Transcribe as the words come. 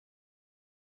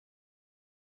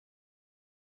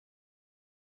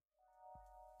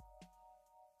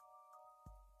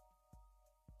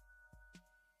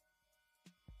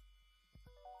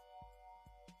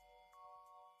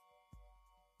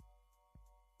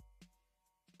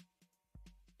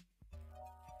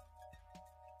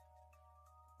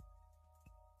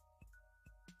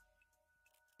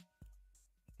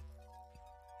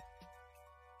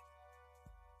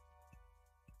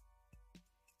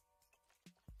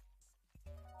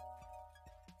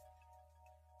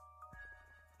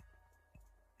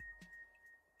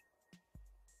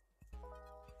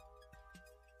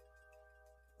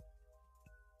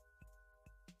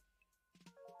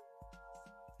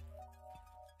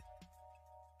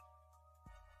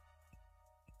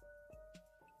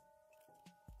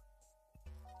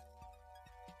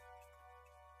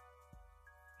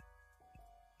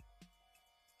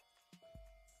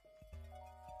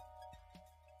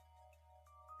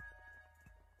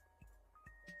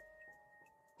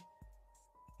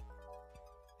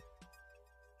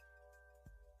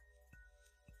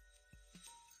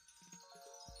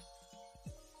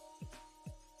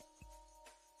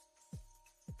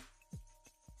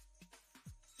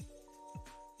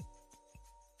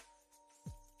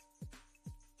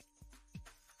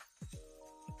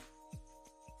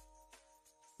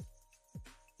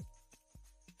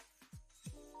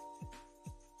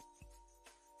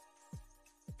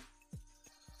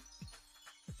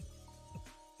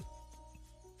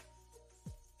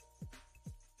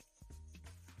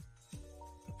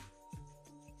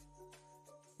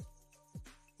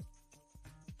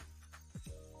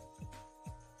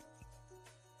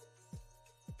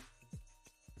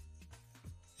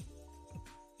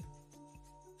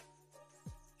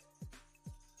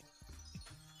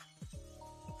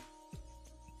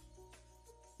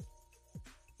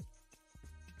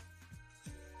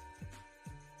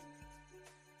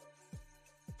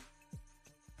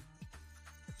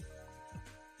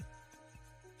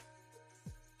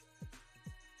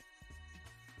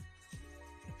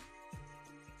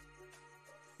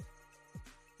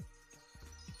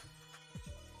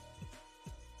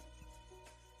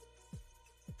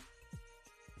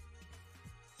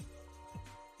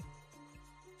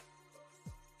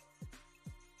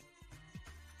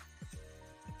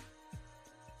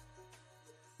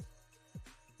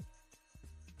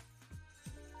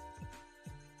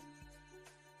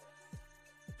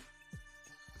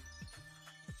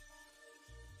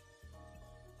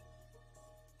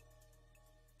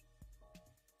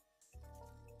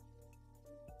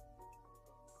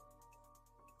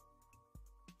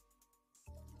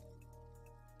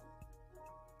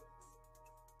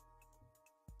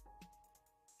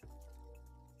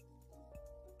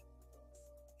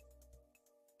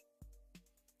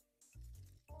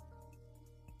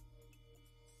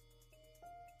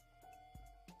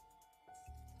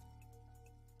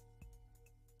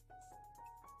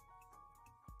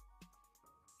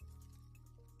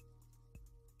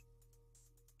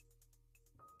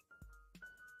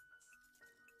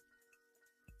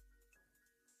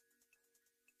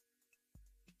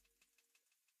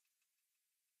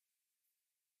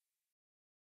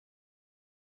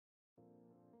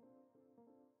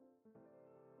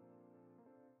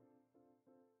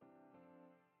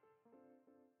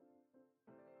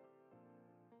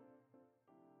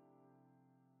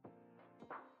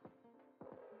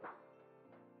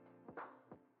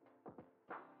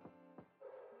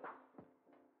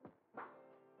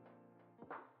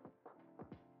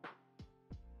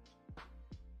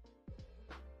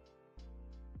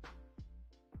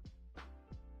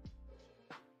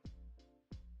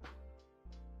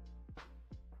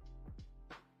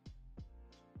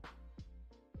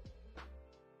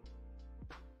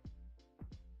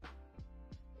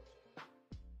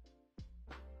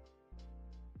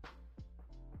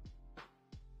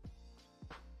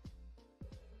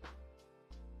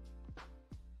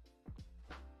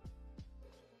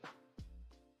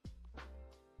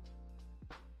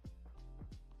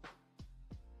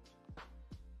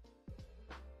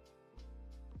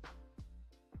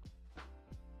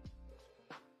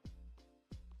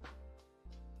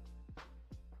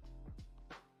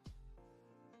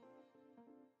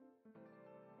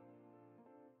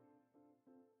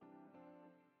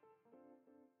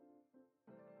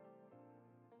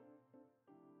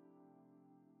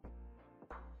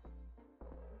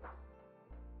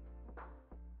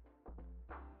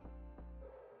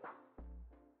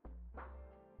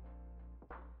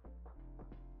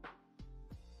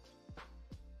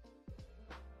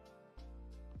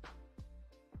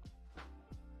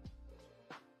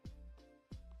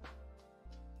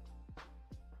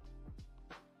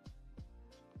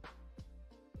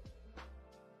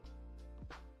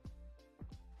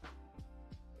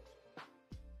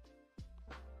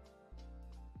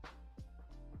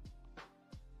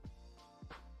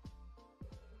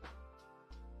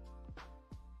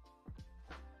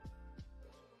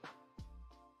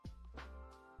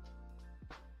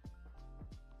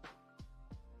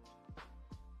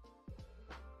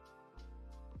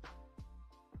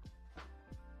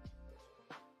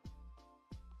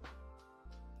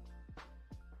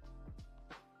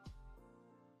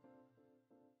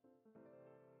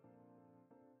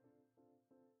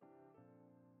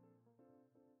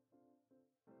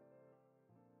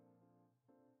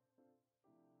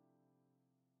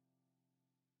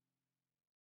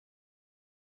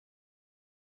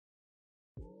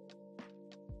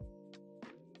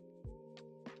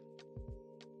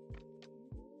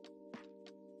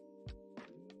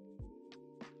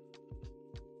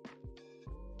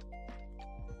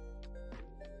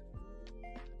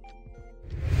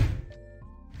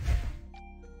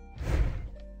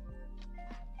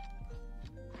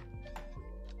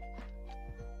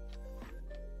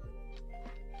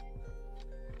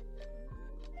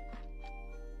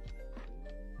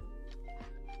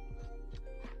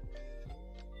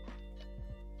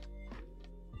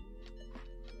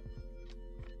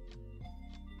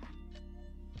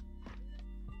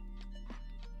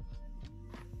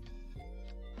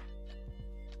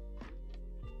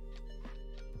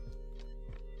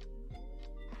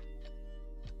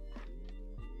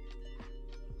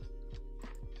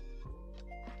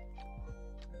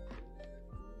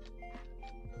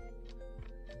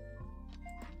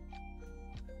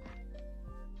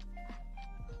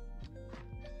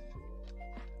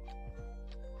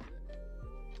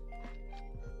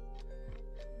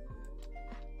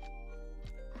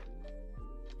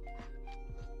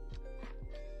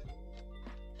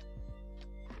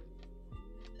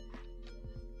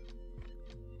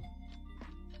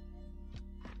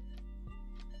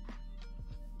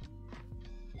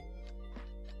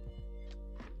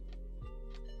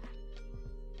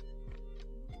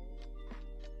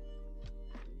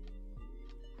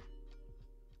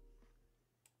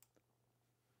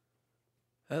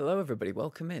Hello, everybody.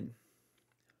 Welcome in.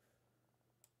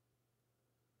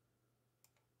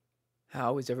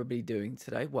 How is everybody doing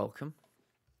today? Welcome.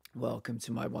 Welcome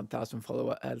to my 1,000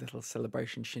 follower little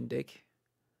celebration shindig.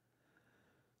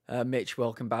 Mitch,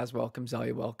 welcome. Baz, welcome.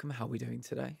 Zaya, welcome. How are we doing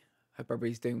today? Hope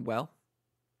everybody's doing well.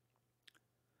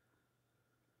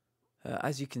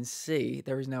 As you can see,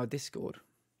 there is now a Discord.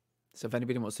 So if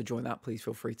anybody wants to join that, please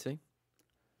feel free to.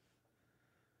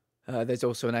 There's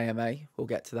also an AMA. We'll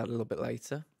get to that a little bit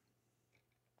later.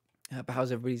 But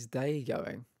how's everybody's day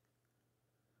going?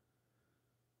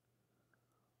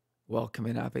 Welcome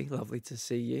in, Abby. Lovely to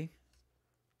see you.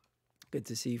 Good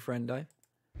to see you, friendo.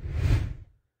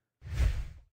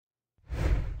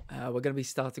 We're going to be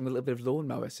starting with a little bit of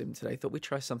lawnmower sim today. Thought we'd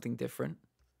try something different.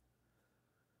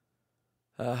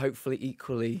 Hopefully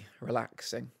equally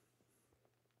relaxing.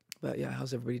 But yeah,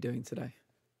 how's everybody doing today?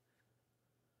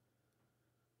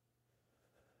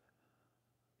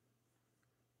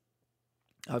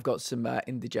 I've got some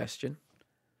indigestion,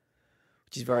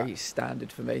 which is very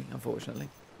standard for me, unfortunately.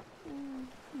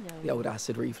 The old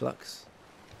acid reflux.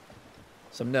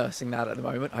 So I'm nursing that at the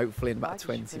moment. Hopefully in about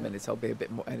 20 minutes I'll be a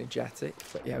bit more energetic.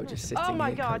 But yeah, we're just sitting here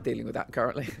kind of dealing with that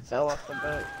currently. Fell off the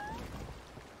boat.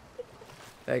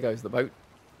 There goes the boat.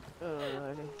 Oh,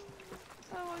 Lordy.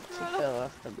 She fell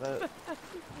off the boat.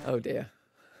 Oh dear.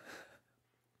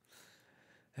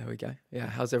 There we go. Yeah,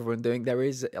 how's everyone doing? There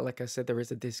is, like I said, there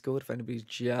is a Discord if anybody's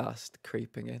just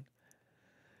creeping in.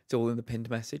 It's all in the pinned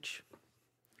message.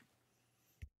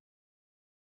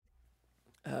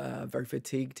 Very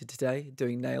fatigued today,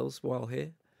 doing nails while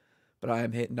here. But I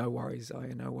am here. No worries,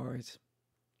 Aya, no worries.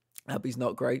 Abby's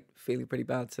not great. Feeling pretty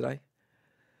bad today.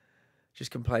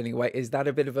 Just complaining away. Is that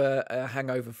a bit of a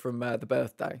hangover from the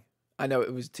birthday? I know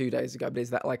it was 2 days ago, but is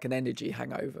that like an energy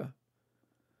hangover?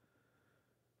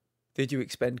 Did you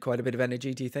expend quite a bit of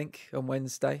energy, do you think, on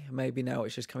Wednesday? Maybe now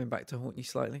it's just coming back to haunt you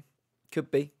slightly. Could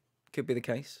be. Could be the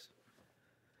case.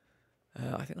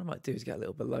 I think what I might do is get a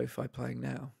little bit of lo-fi playing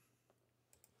now.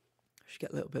 I should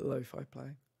get a little bit of lo-fi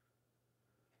playing.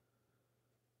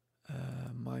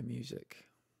 My music.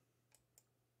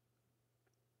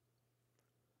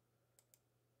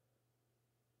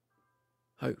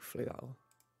 Hopefully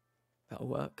that'll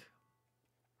work.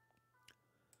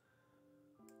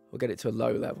 We'll get it to a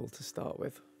low level to start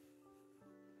with.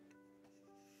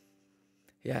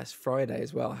 Yes, Friday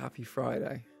as well. Happy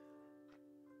Friday.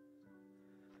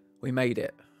 We made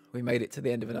it. We made it to the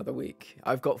end of another week.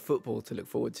 I've got football to look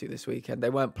forward to this weekend. They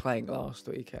weren't playing last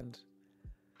weekend.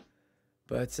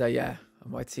 But yeah,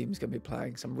 my team's going to be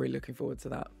playing, so I'm really looking forward to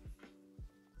that.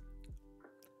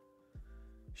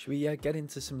 Should we get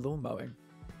into some lawn mowing?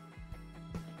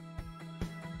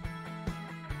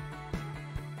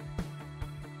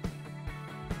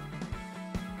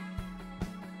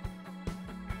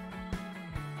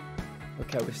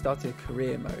 Okay, we're starting a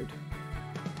career mode.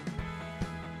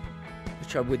 Let's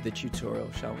try with the tutorial,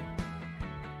 shall we?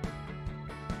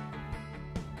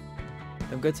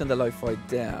 I'm going to turn the lo-fi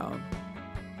down,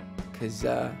 because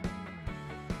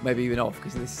maybe even off,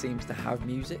 because this seems to have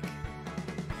music.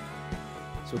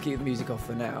 So we'll keep the music off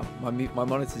for now. My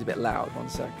monitor's a bit loud. 1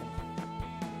 second.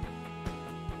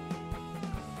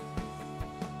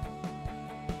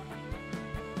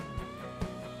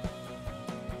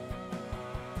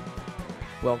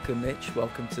 Welcome, Mitch.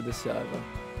 Welcome to the server.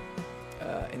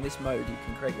 In this mode, you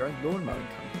can create your own lawn mowing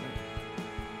company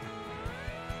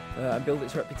and build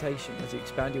its reputation. As you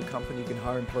expand your company, you can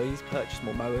hire employees, purchase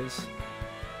more mowers,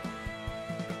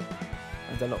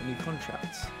 and unlock new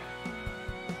contracts.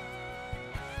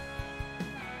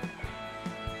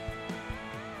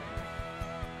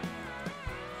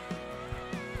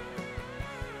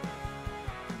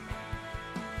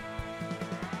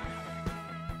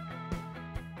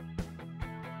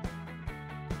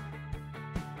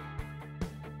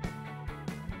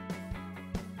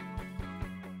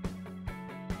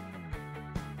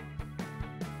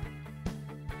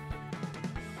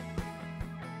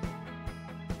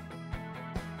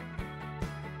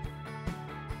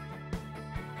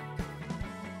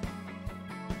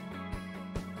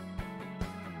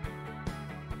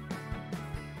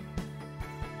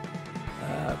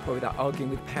 Probably that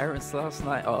arguing with parents last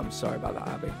night. Oh, I'm sorry about that,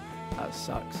 Abby. That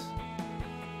sucks.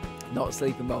 Not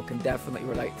sleeping well can definitely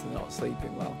relate to not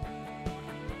sleeping well.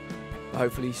 But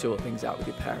hopefully you sort things out with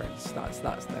your parents. That's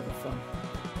never fun.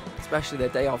 Especially the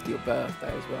day after your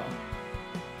birthday as well.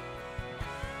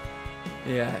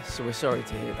 Yeah, so we're sorry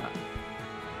to hear that.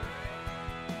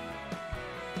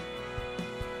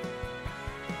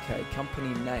 Okay,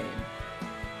 company name.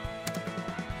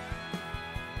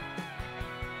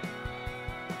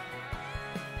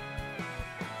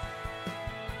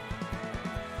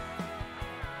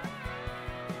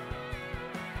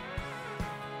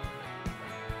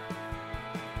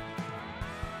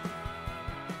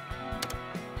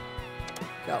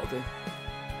 That'll do.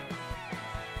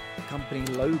 Company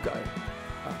logo.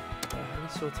 Oh, how do we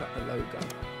sort out the logo?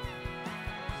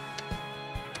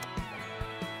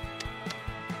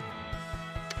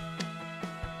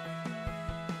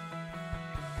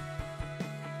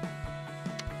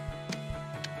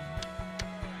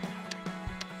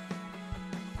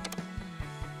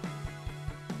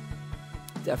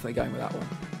 Definitely going with that one.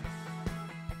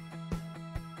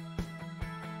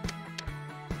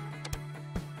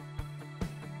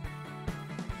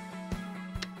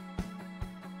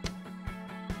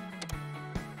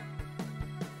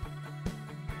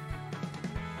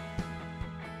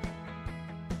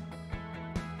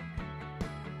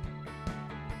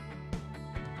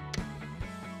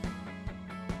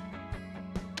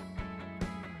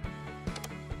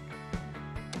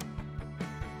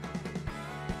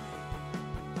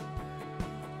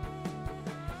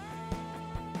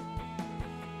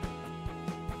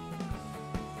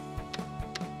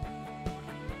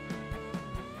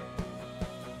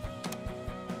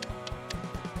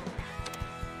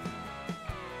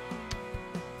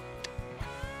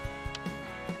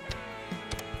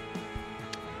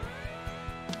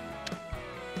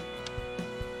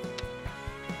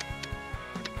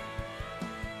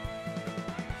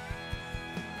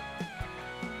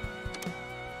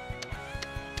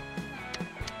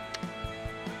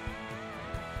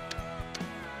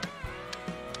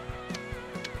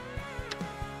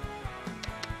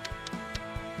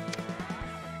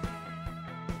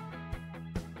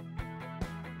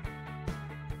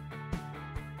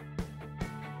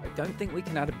 I don't think we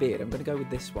can add a beard. I'm going to go with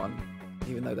this one,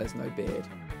 even though there's no beard.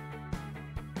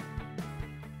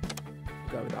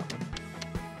 Go with that one.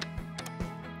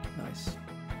 Nice.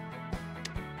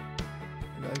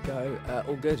 Logo,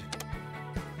 all good.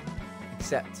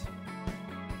 Except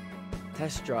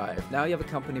test drive. Now you have a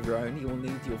company of your own, you will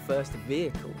need your first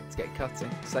vehicle to get cutting.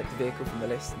 Select a vehicle from the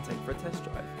list and take it for a test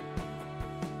drive.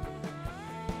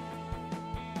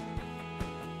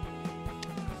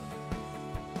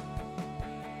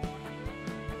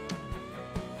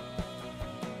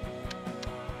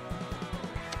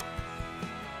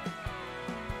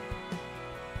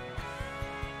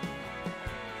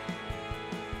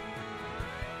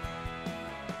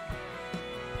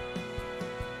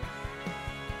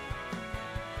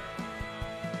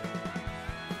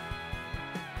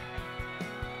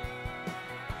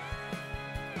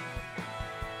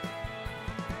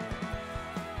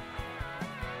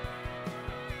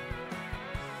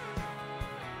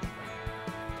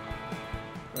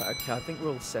 Right, okay, I think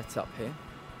we're all set up here.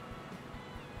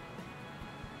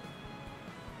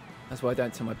 That's why I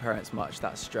don't tell my parents much.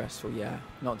 That's stressful, yeah.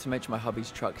 Not to mention my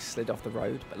hubby's truck slid off the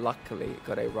road, but luckily it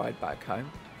got a ride back home.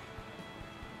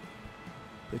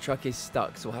 The truck is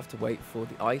stuck, so we'll have to wait for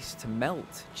the ice to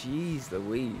melt. Jeez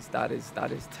Louise, that is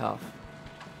tough.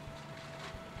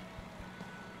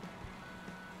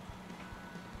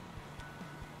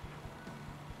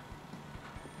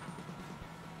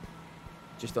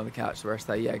 Just on the couch the rest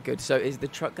of the day. Yeah, good. So is the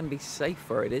truck going to be safe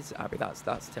where it is, Abby?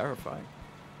 That's terrifying.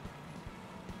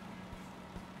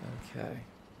 Okay.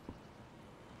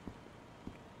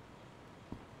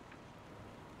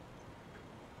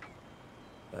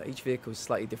 Each vehicle is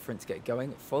slightly different to get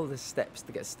going. Follow the steps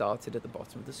to get started at the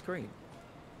bottom of the screen.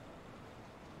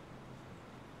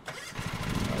 Okay.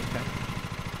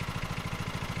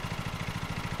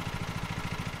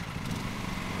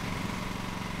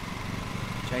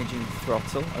 Changing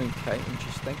throttle. Okay,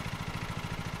 interesting.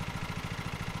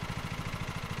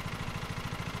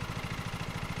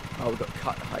 Oh, we've got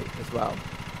cut height as well.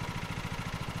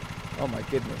 Oh my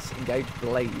goodness. Engage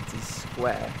blades is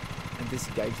square. And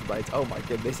disengage the blades. Oh my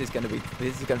goodness, this is going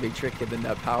to be trickier than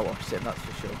the power wash sim, that's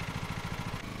for sure.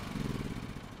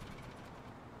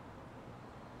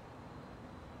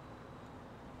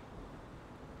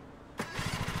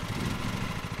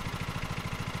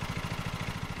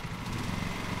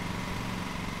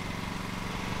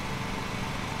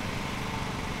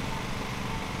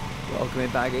 Welcome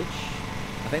in baggage.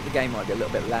 I think the game might be a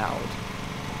little bit loud.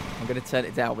 I'm going to turn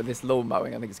it down with this lawn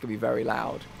mowing. I think it's going to be very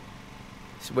loud.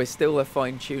 So we're still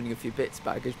fine-tuning a few bits,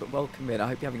 baggage, but welcome in. I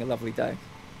hope you're having a lovely day.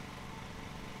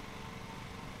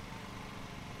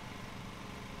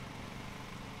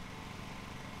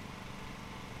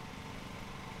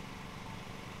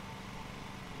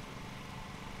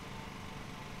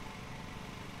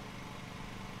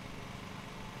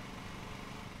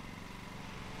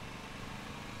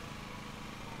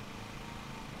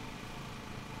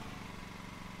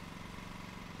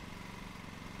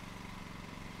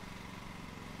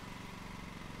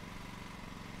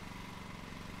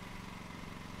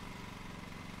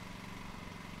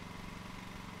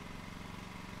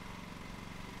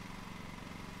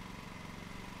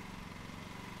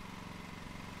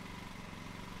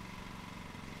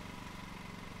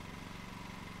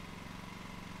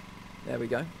 There we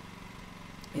go.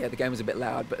 Yeah, the game was a bit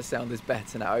loud, but the sound is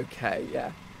better now. Okay,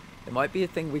 yeah. There might be a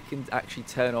thing we can actually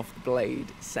turn off the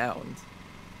blade sound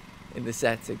in the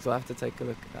settings. I'll have to take a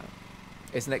look at that.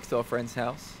 It's next to our friend's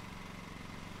house.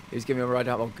 He was giving me a ride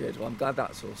home. Oh, good. Well, I'm glad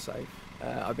that's all safe.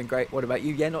 I've been great. What about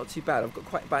you? Yeah, not too bad. I've got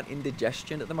quite bad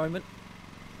indigestion at the moment.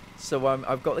 So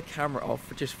I've got the camera off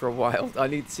for just for a while. I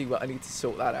need to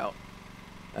sort that out.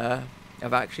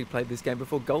 I've actually played this game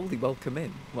before. Goldie, welcome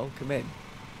in. Welcome in.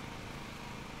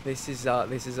 This is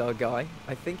our guy.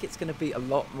 I think it's going to be a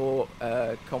lot more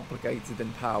complicated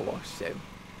than Power Wash Sim.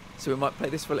 So we might play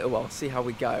this for a little while, see how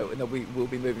we go, and then we'll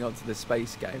be moving on to the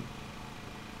space game.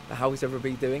 But how is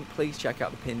everybody doing? Please check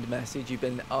out the pinned message. You've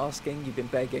been asking, you've been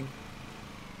begging.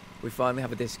 We finally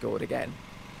have a Discord again.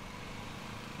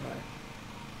 Right.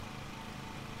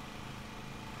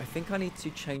 I think I need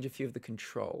to change a few of the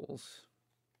controls.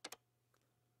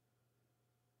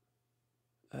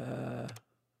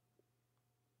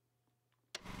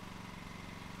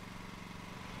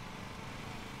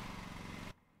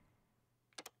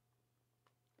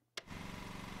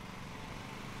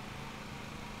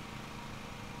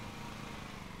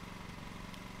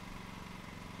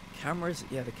 Cameras,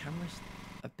 yeah, the camera's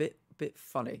a bit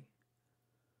funny.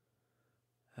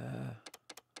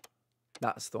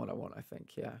 That's the one I want, I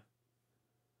think, yeah.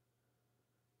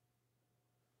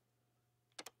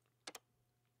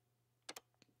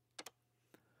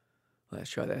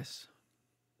 Let's try this.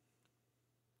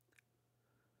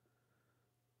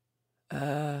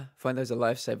 Find those a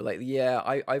lifesaver lately. Yeah,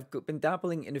 I've been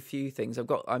dabbling in a few things.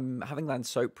 I'm having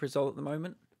lansoprazole at the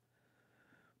moment.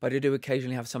 But I do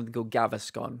occasionally have something called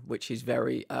Gaviscon, which is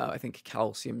very, I think,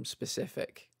 calcium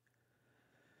specific.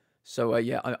 So,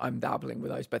 yeah, I'm dabbling with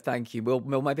those. But thank you.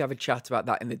 We'll maybe have a chat about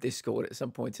that in the Discord at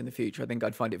some point in the future. I think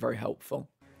I'd find it very helpful.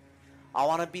 I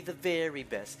want to be the very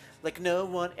best, like no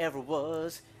one ever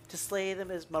was. To slay them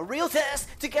is my real test.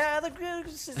 To gather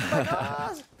groups is my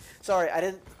cause. Sorry, I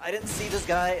didn't see this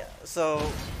guy. So,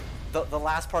 the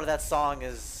last part of that song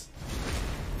is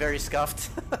very scuffed.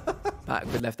 Back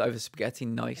with leftover spaghetti.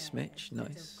 Nice, Mitch.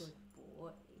 Nice.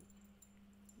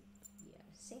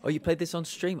 Oh, you played this on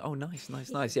stream? Oh, nice, nice,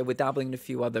 nice. Yeah, we're dabbling in a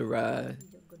few other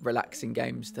relaxing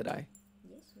games today.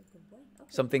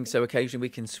 Something so occasionally we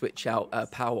can switch out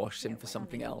Power Wash Sim for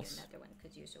something else.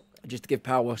 Just to give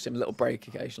Power Wash Sim a little break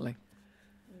occasionally.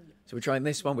 So we're trying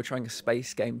this one. We're trying a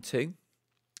space game too.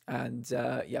 And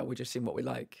yeah, we're just seeing what we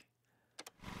like.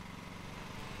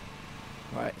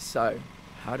 Right, so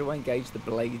how do I engage the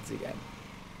blades again?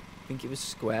 I think it was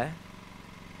square.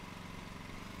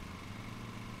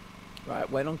 Right,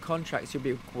 when on contracts, you'll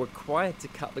be required to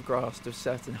cut the grass to a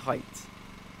certain height.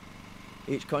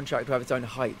 Each contract will have its own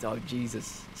height. Oh,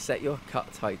 Jesus. Set your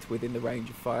cut height within the range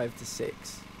of 5 to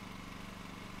 6.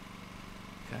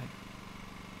 Okay.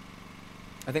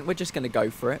 I think we're just going to go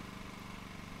for it.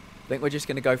 I think we're just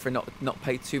going to go for not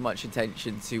pay too much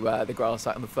attention to the grass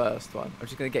height on the first one. I'm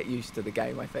just going to get used to the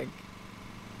game, I think.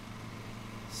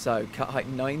 So, cut height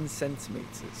 9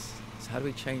 centimeters. So how do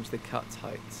we change the cut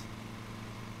height?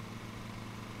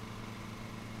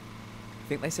 I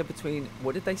think they said between...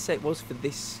 What did they say it was for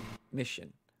this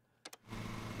mission?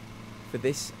 For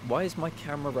this... Why is my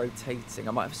camera rotating?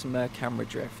 I might have some camera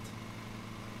drift.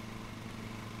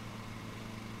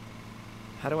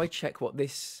 How do I check what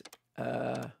this...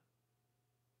 Oh,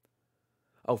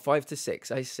 5 to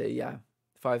 6. I see, yeah.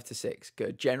 5 to 6.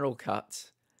 Good. General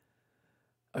cut.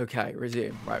 Okay,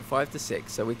 resume. Right, 5 to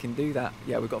 6. So we can do that.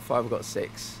 Yeah, we've got 5, we've got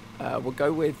 6. We'll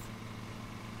go with...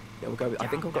 Yeah, we'll go with... I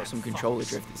think I've got some controller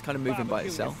drift. It's kind of moving by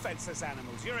itself.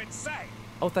 You're insane.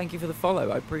 Oh, thank you for the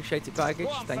follow. I appreciate it, Baggage.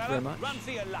 Thank you very much. Run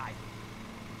for your life.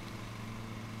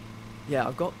 Yeah,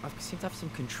 I seem to have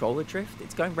some controller drift.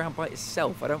 It's going round by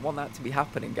itself. I don't want that to be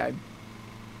happening, game.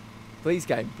 Please,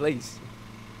 game, please.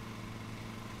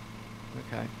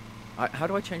 Okay. How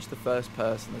do I change the first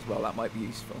person as well? That might be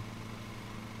useful.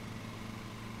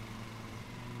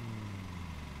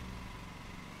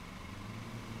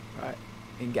 Right.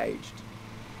 Engaged.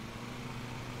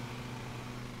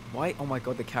 Why? Oh my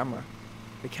god, the camera.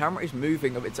 The camera is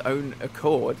moving of its own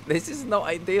accord. This is not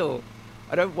ideal.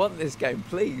 I don't want this game,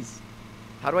 please.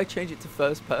 How do I change it to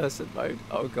first person mode?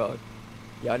 Oh god.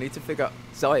 Yeah, I need to figure out...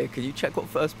 Zaya, can you check what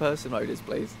first person mode is,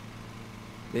 please?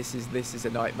 This is a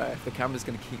nightmare. If the camera's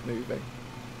going to keep moving.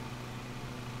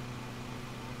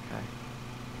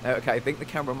 Okay. Okay, I think the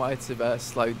camera might have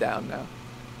slowed down now.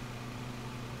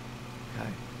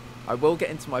 Okay. I will get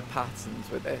into my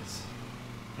patterns with this.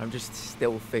 I'm just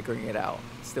still figuring it out.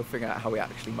 Still figuring out how we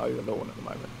actually mow the lawn at the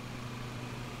moment.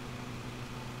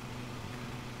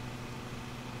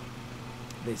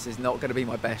 This is not going to be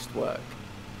my best work.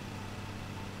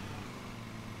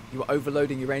 You were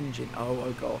overloading your engine.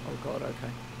 Oh god,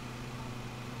 okay.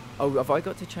 Oh, have I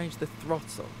got to change the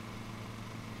throttle?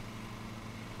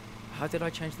 How did I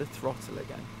change the throttle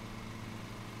again?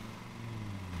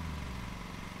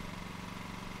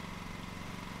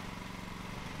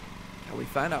 Okay, we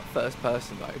found out first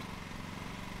person mode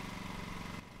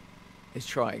is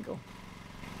triangle.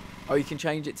 Oh, you can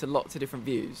change it to lots of different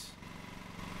views.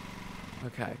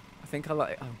 Okay, I think I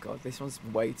like... Oh god, this one's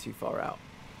way too far out.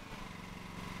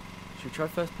 Should we try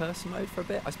first person mode for a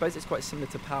bit? I suppose it's quite similar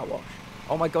to Power Wash.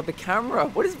 Oh my god, the camera!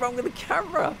 What is wrong with the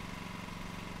camera?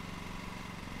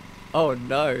 Oh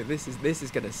no, this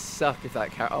is gonna suck if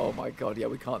that camera... Oh my god, yeah,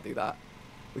 we can't do that.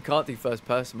 We can't do first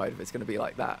person mode if it's gonna be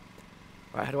like that.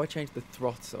 Right, how do I change the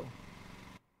throttle?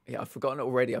 Yeah, I've forgotten it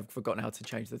already. I've forgotten how to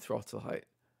change the throttle height.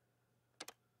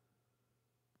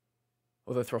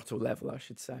 Or the throttle level, I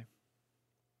should say.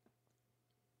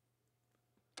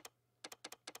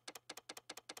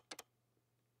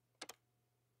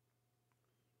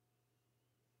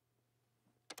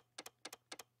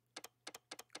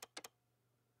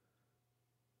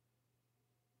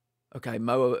 Okay,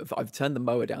 mower. I've turned the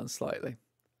mower down slightly.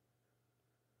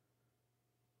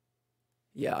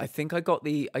 Yeah, I think I've got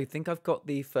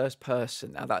the first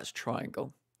person. Now that's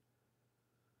triangle.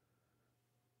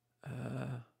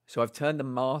 So I've turned the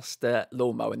master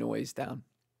lawnmower noise down.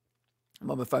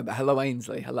 I'm on my phone, but hello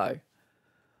Ainsley, hello.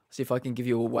 See if I can give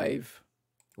you a wave.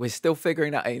 We're still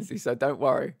figuring out Ainsley, so don't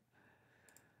worry.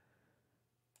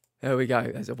 There we go.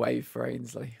 There's a wave for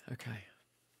Ainsley. Okay.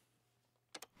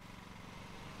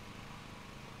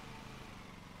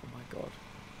 Oh my god.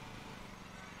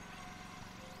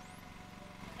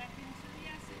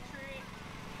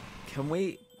 Can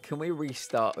we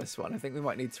restart this one? I think we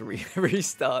might need to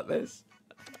restart this.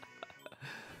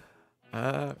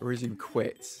 Resume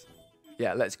quits.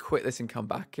 Yeah, let's quit this and come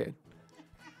back in.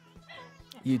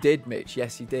 You did, Mitch.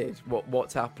 Yes, you did.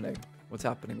 What's happening? What's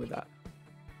happening with that?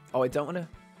 Oh, I don't want to...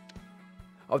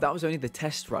 Oh, that was only the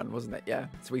test run, wasn't it? Yeah.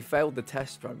 So we failed the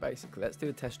test run, basically. Let's do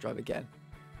a test drive again.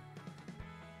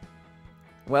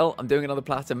 Well, I'm doing another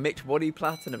platinum. Mitch, what are you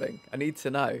platinuming? I need to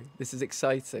know. This is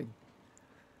exciting.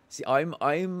 See, I'm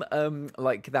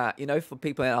like that. You know, for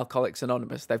people in Alcoholics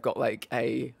Anonymous, they've got like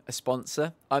a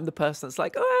sponsor. I'm the person that's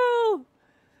like, well,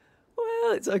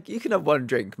 it's like you can have one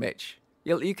drink, Mitch.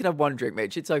 You can have one drink,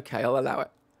 Mitch. It's okay. I'll allow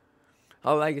it.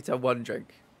 I'll allow you to have one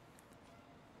drink.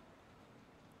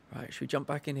 Right, should we jump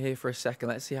back in here for a second?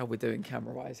 Let's see how we're doing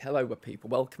camera-wise. Hello, people.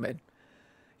 Welcome in.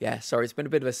 Yeah, sorry, it's been a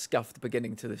bit of a scuffed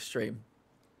beginning to the stream.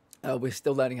 We're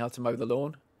still learning how to mow the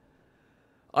lawn.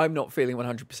 I'm not feeling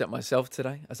 100% myself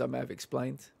today, as I may have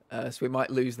explained. So we might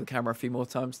lose the camera a few more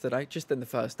times today, just in the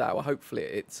first hour. Hopefully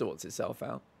it sorts itself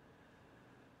out.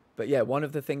 But yeah, one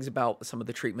of the things about some of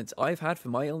the treatments I've had for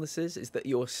my illnesses is that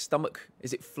your stomach,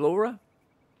 is it flora?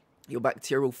 Your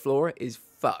bacterial flora is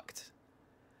fucked.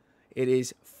 It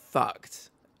is fucked.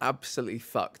 Absolutely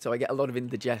fucked. So I get a lot of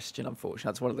indigestion, unfortunately.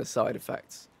 That's one of the side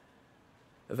effects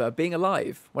of being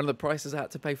alive. One of the prices I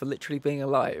had to pay for literally being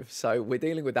alive. So we're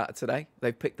dealing with that today.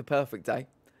 They've picked the perfect day.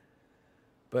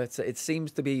 But it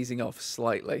seems to be easing off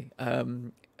slightly.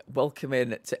 Welcome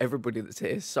in to everybody that's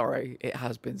here. Sorry, it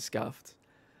has been scuffed.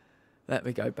 Let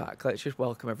me go back. Let's just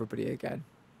welcome everybody again.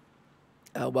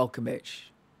 Welcome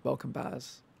Mitch. Welcome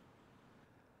Baz.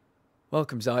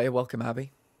 Welcome Zaya. Welcome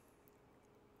Abby.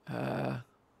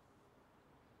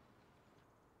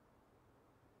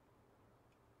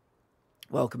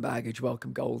 Welcome Baggage.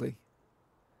 Welcome Goldie.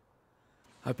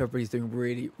 Hope everybody's doing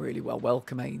really, really well.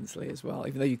 Welcome Ainsley as well,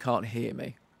 even though you can't hear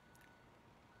me.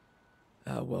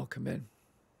 Welcome in.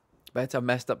 Better have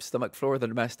messed up stomach flora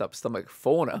than messed up stomach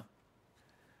fauna.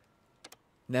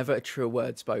 Never a true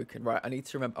word spoken. Right, I need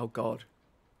to remember. Oh God,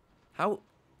 how?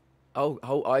 Oh,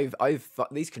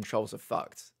 these controls are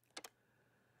fucked.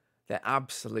 They're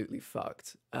absolutely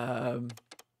fucked.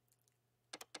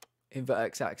 Invert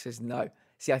x-axis, no.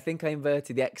 See, I think I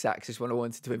inverted the x-axis when I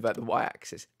wanted to invert the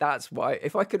y-axis. That's why.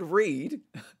 If I could read,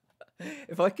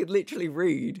 if I could literally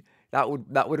read, that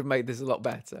would have made this a lot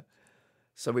better.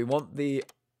 So we want the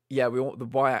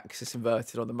y-axis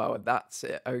inverted on the mower. That's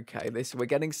it. Okay, we're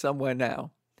getting somewhere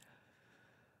now.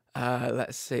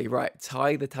 Let's see. Right,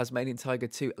 Ty the Tasmanian Tiger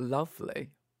 2. Lovely,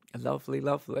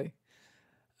 lovely.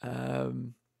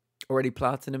 Already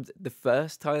platinumed the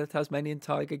first Ty the Tasmanian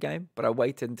Tiger game, but I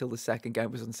waited until the second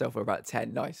game was on sale for about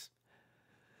 10. Nice.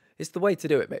 It's the way to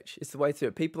do it, Mitch. It's the way to do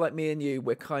it. People like me and you,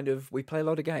 we play a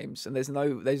lot of games, and there's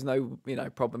no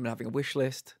problem in having a wish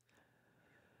list.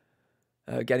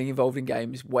 Getting involved in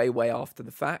games way after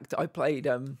the fact. I played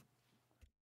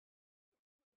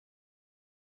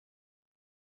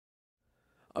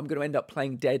I'm going to end up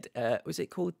playing Dead. Was it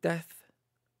called Death?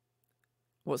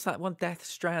 What's that one? Death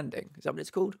Stranding. Is that what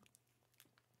it's called?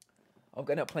 I'm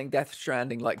going to end up playing Death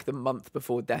Stranding like the month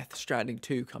before Death Stranding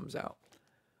 2 comes out.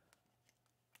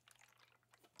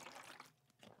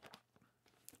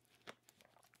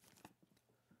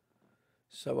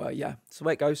 So, yeah, it's the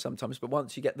way it goes sometimes. But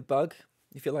once you get the bug,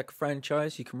 you feel like a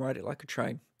franchise, you can ride it like a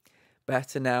train.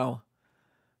 Better now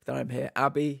that I'm here.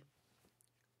 Abby,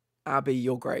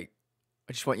 you're great.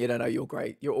 I just want you to know you're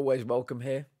great. You're always welcome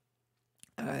here.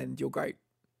 And you're great.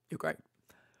 You're great.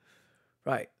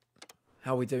 Right.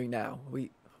 How are we doing now?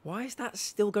 Why is that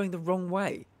still going the wrong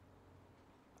way?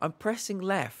 I'm pressing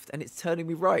left and it's turning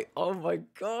me right. Oh my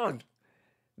God.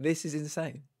 This is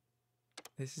insane.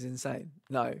 This is insane.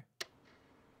 No.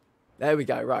 There we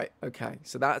go. Right. Okay.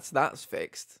 So that's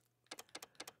fixed.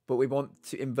 But we want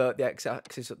to invert the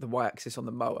x-axis, the y-axis on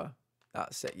the mower.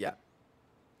 That's it. Yeah.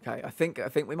 Okay. I think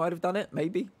we might have done it.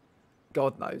 Maybe.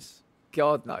 God knows.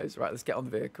 God knows. Right. Let's get on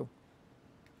the vehicle.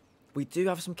 We do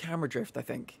have some camera drift, I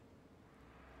think.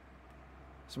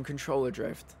 Some controller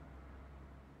drift.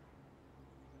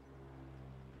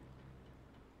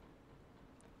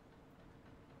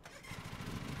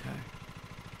 Okay.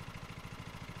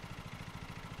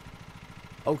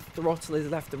 Oh, throttle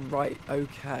is left and right.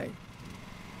 Okay.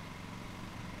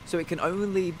 So it can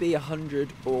only be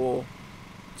 100 or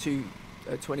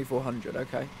 2400.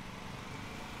 Okay.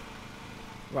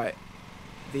 Right.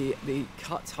 The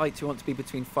cut height you want to be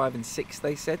between 5 and 6,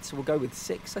 they said. So we'll go with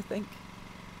 6, I think.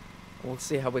 We'll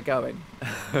see how we're going.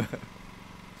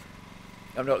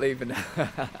 I'm not leaving.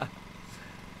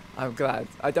 I'm glad.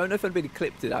 I don't know if anybody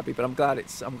clipped it, Abby, but I'm glad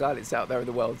it's out there in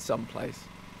the world someplace.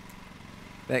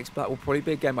 The next Black will probably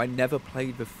be a game I never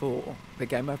played before. The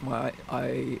game I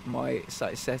have my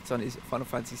sight set on is Final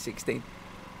Fantasy 16.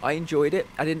 I enjoyed it.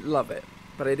 I didn't love it,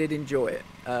 but I did enjoy it.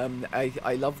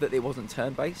 I love that it wasn't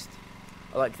turn-based.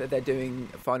 I like that they're doing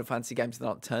Final Fantasy games that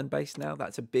aren't turn-based now.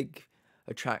 That's a big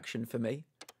attraction for me.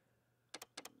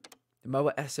 The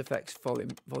Mower SFX volume.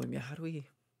 Yeah, how do we...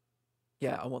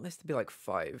 Yeah, I want this to be like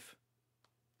 5.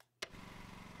 I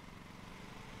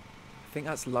think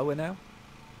that's lower now.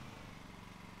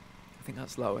 I think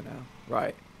that's lower now.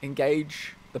 Right.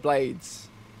 Engage the blades.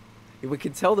 We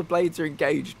can tell the blades are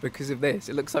engaged because of this.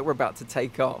 It looks like we're about to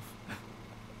take off.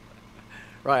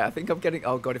 Right, I think I'm getting...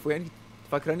 Oh, God, if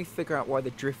I could only figure out why the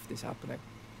drift is happening.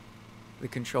 The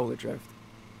controller drift.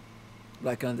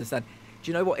 Like, I can understand. Do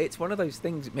you know what? It's one of those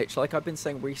things, Mitch, like I've been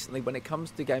saying recently, when it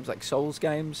comes to games like Souls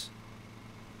games,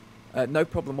 no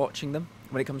problem watching them.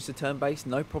 When it comes to turn-based,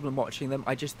 no problem watching them.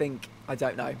 I just think, I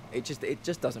don't know, it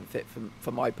just doesn't fit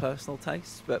for my personal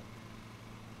tastes, but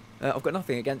I've got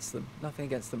nothing against them. Nothing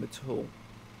against them at all.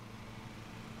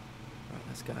 Right,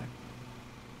 let's go.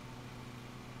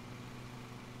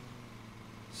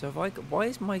 So if why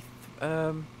is my,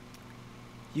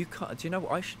 you can't, do you know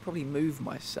what? I should probably move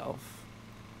myself.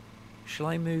 Shall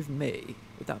I move me?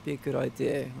 Would that be a good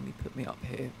idea? Let me put me up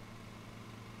here.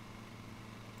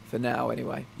 For now,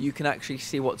 anyway. You can actually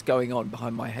see what's going on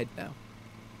behind my head now.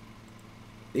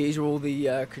 These are all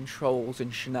the controls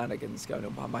and shenanigans going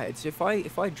on behind my head. So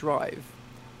if I drive,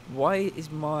 why is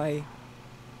my...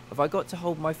 Have I got to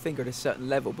hold my finger at a certain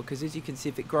level? Because as you can see,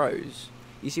 if it grows,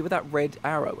 you see where that red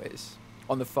arrow is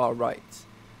on the far right.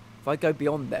 If I go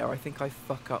beyond there, I think I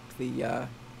fuck up the...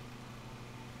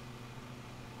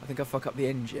 I think I fuck up the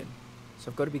engine. So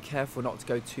I've got to be careful not to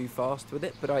go too fast with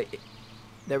it. But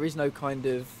there is no kind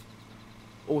of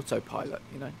autopilot,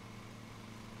 you know.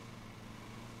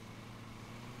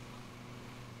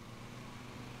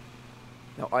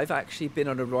 Now, I've actually been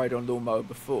on a ride on lawnmower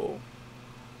before.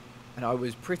 And I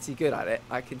was pretty good at it.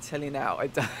 I can tell you now.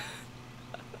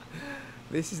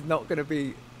 This is not going to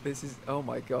be... This is... Oh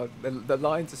my God. The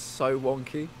lines are so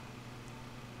wonky.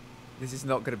 This is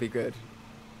not going to be good.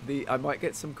 I might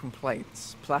get some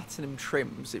complaints. Platinum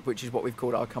Trims, which is what we've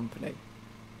called our company,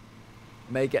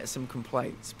 may get some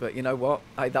complaints. But you know what?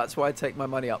 That's why I take my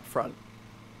money up front.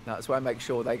 That's why I make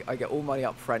sure I get all money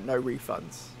up front, no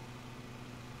refunds.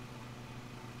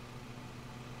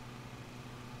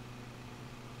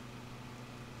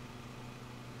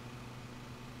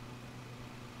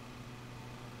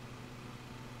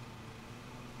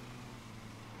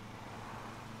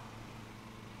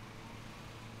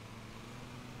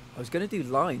 I was going to do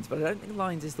lines, but I don't think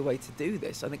lines is the way to do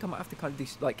this. I think I might have to kind of do,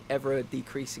 like,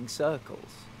 ever-decreasing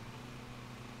circles.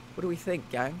 What do we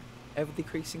think, gang?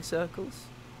 Ever-decreasing circles?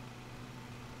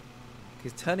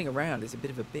 Because turning around is a bit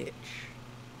of a bitch.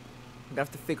 I'm going to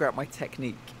have to figure out my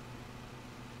technique.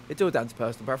 It's all down to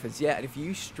personal preference. Yeah, and if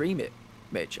you stream it,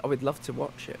 Mitch, I would love to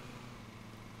watch it.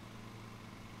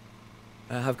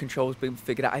 Have controls been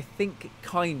figured out? I think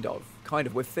kind of.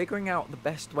 We're figuring out the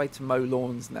best way to mow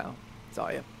lawns now,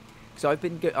 Zaya. So I've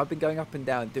been going up and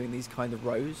down doing these kind of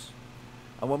rows,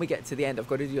 and when we get to the end, I've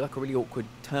got to do like a really awkward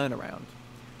turnaround.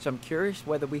 So I'm curious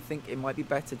whether we think it might be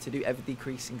better to do ever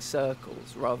decreasing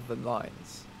circles rather than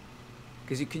lines.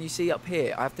 Because can you see up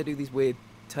here? I have to do these weird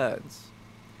turns.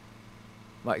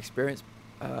 My experience,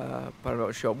 but I'm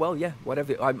not sure. Well, yeah,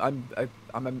 whatever.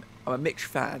 I'm a Mitch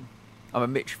fan. I'm a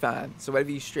Mitch fan, so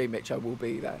whenever you stream, Mitch, I will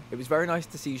be there. It was very nice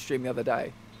to see you stream the other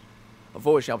day.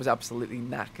 Unfortunately, I was absolutely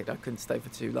knackered. I couldn't stay for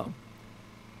too long.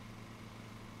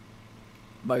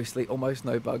 Almost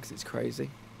no bugs. It's crazy.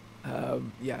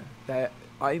 Yeah,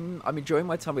 I'm enjoying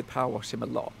my time with Power Wash Sim a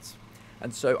lot,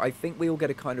 and so I think we all get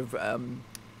a kind of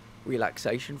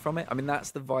relaxation from it. I mean,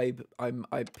 that's the vibe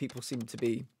people seem to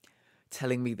be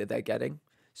telling me that they're getting.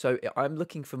 So I'm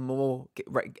looking for more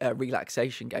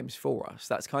relaxation games for us.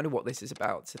 That's kind of what this is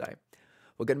about today.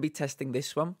 We're going to be testing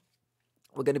this one.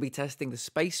 We're going to be testing the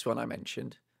space one I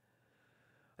mentioned.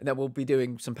 And then we'll be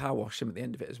doing some Power Wash Sim at the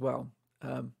end of it as well.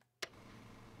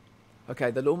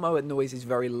 Okay, the lawnmower noise is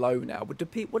very low now. What do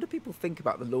people think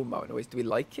about the lawnmower noise? Do we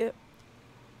like it?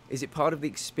 Is it part of the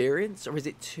experience, or is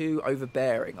it too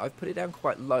overbearing? I've put it down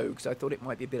quite low because I thought it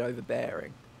might be a bit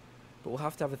overbearing. But we'll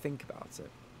have to have a think about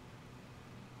it.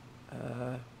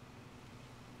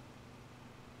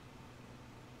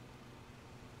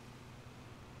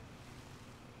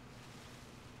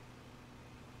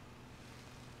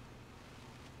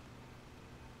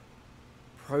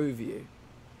 ProView.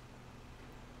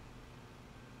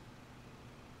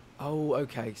 Oh,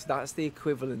 okay. So that's the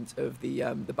equivalent of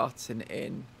the button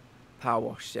in Power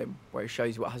Wash Sim, where it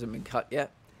shows you what hasn't been cut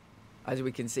yet. As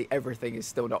we can see, everything has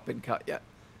still not been cut yet.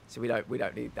 So we don't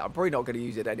need that. I'm probably not going to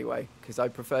use it anyway, because I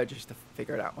prefer just to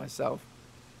figure it out myself,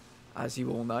 as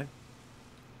you all know.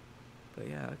 But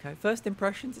yeah, okay. First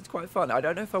impressions, it's quite fun. I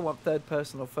don't know if I want third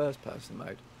person or first person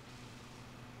mode.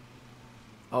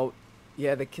 Oh,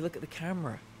 yeah, look at the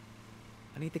camera.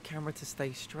 I need the camera to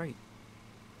stay straight.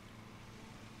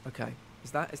 Okay,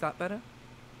 is that better?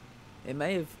 It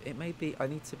may be. I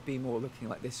need to be more looking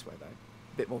like this way though,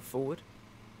 a bit more forward.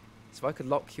 So if I could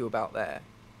lock you about there.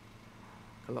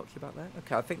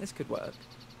 Okay, I think this could work.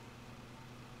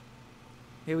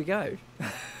 Here we go.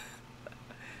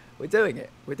 We're doing it.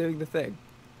 We're doing the thing.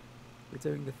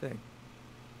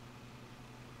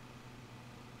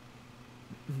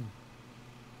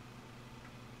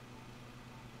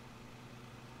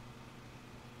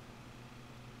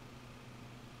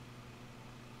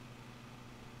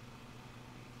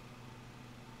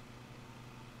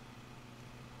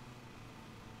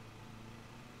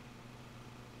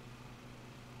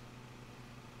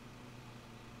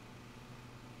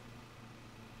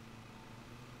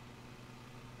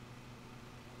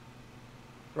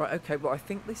 Right, okay, well I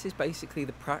think this is basically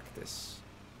the practice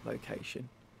location.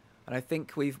 And I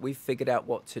think we've figured out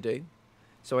what to do.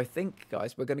 So I think,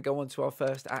 guys, we're going to go on to our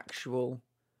first actual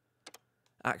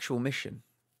mission.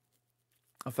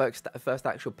 Our first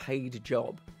actual paid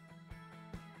job.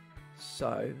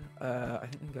 So, I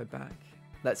think we can go back.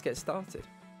 Let's get started.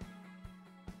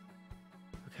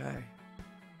 Okay.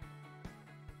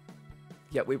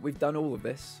 Yeah, we've done all of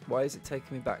this. Why is it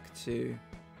taking me back to...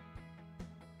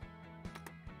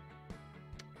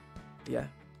 Yeah.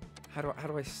 How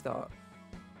do I start?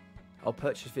 I'll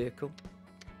purchase vehicle.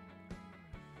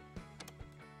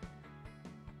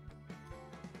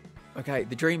 Okay,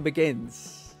 the dream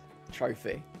begins.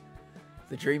 Trophy.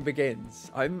 The dream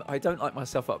begins. I don't like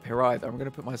myself up here either. I'm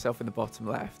going to put myself in the bottom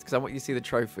left because I want you to see the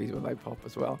trophies when they pop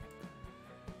as well.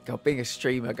 God, being a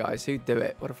streamer, guys, who'd do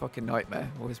it? What a fucking nightmare.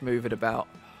 All this moving about.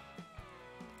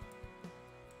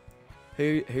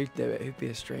 Who'd do it? Who'd be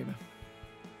a streamer?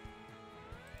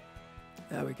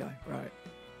 There we go. Right.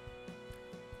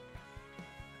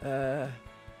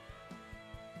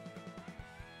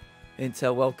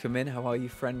 Intel, welcome in. How are you,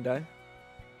 friendo?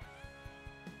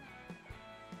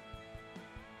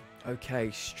 Okay,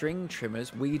 string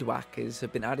trimmers, weed whackers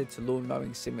have been added to Lawn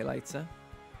Mowing Simulator.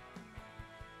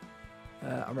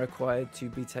 I'm required to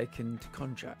be taken to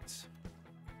contracts.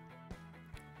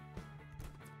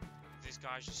 This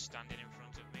guy's just standing in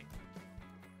front of me.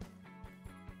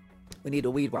 We need a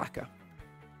weed whacker.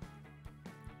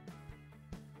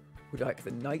 Would you like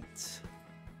the knight?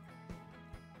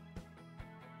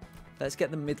 Let's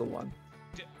get the middle one.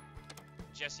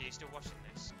 Jesse, are you still watching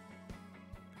this?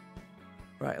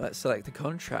 Right, let's select the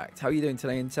contract. How are you doing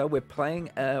today, Intel? We're playing,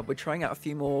 we're trying out a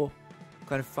few more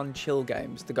kind of fun chill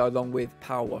games to go along with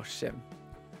Power Wash Sim.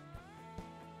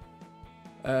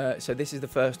 So this is the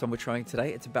first one we're trying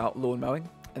today. It's about lawn mowing.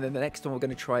 And then the next one we're going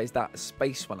to try is that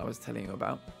space one I was telling you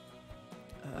about.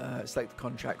 Select the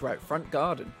contract. Right, front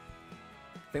garden.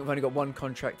 I think we've only got one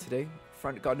contract to do.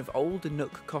 Front garden of Old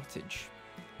Nook Cottage.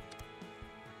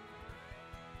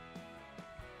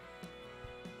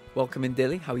 Welcome in,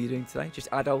 Dilly. How are you doing today? Just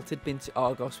adulted, been to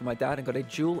Argos with my dad and got a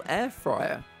dual air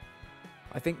fryer.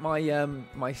 I think my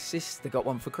my sister got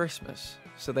one for Christmas,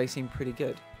 so they seem pretty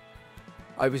good.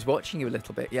 I was watching you a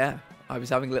little bit, yeah. I was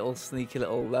having a little sneaky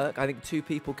little lurk. I think 2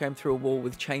 people came through a wall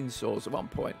with chainsaws at one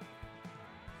point.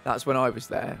 That's when I was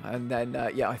there. And then,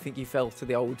 yeah, I think you fell to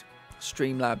the old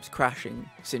Streamlabs crashing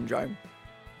syndrome.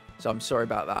 So I'm sorry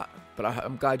about that. But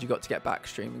I'm glad you got to get back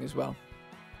streaming as well.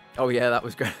 Oh, yeah, that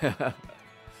was great.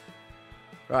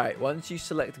 Right, once you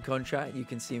select the contract, you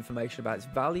can see information about its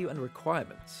value and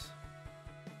requirements.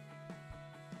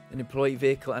 An employee,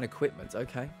 vehicle, and equipment.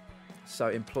 Okay. So,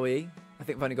 employee. I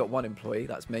think we've only got one employee.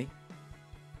 That's me.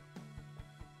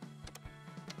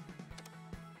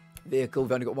 Vehicle.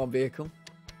 We've only got one vehicle.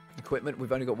 Equipment.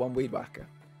 We've only got one weed whacker.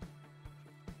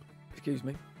 Excuse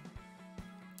me.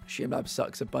 Streamlabs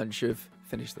sucks a bunch of...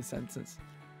 Finish the sentence.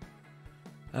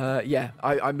 Yeah,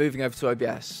 I'm moving over to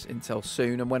OBS until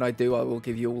soon, and when I do, I will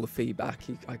give you all the feedback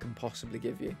I can possibly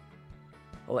give you.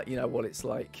 I'll let you know what it's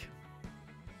like.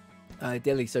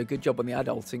 Dilly, so good job on the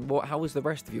adulting. How has the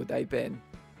rest of your day been?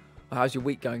 How's your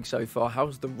week going so far?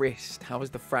 How's the wrist? How is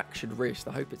the fractured wrist?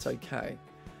 I hope it's okay.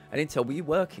 And Intel, were you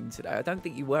working today? I don't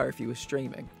think you were if you were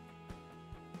streaming.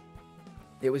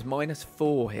 It was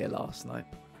 -4 here last night.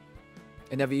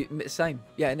 It never... Same.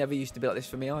 Yeah, it never used to be like this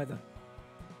for me either.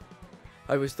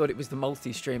 I always thought it was the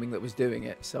multi-streaming that was doing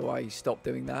it, so I stopped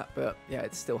doing that, but yeah,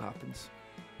 it still happens.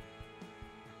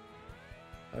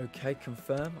 Okay,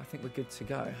 confirm. I think we're good to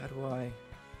go. How do I...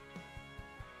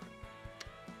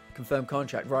 Confirm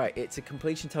contract. Right, it's a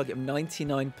completion target of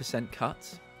 99%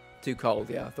 cut. Too cold,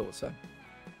 yeah, I thought so.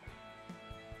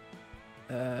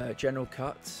 General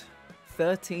cut.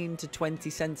 13 to 20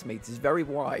 centimetres. Very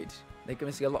wide. They're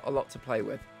going to see a lot to play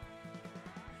with.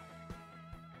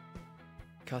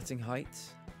 Cutting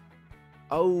height.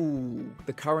 Oh,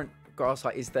 the current grass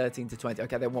height is 13 to 20.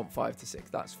 Okay, they want 5 to 6.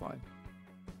 That's fine.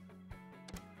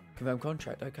 Confirm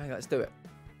contract. Okay, let's do it.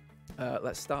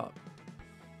 Let's start.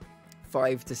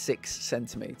 5 to 6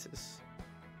 centimeters.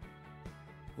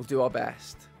 We'll do our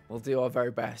best. We'll do our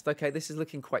very best. Okay, this is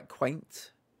looking quite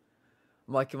quaint.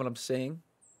 I'm liking what I'm seeing.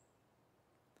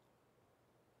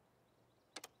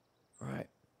 Right.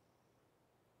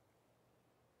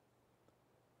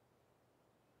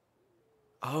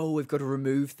 Oh, we've got to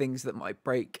remove things that might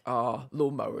break our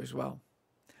lawnmower as well.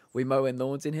 We mowing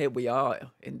lawns in here? We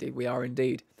are, indeed. We are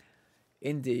indeed.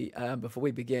 Indy, before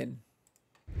we begin.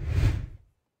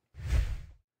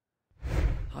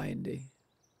 Hi, Indy.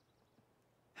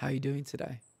 How are you doing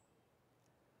today?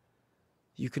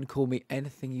 You can call me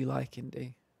anything you like,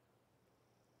 Indy.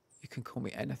 You can call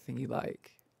me anything you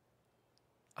like.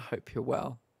 I hope you're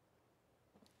well.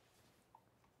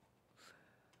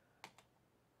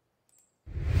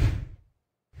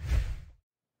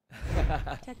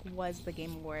 Tech was the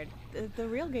Game Award. The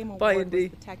real Game Award Bye, was Indy.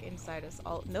 the Tech inside us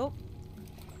all. Nope.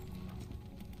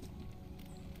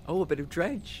 Oh, a bit of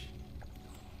dredge.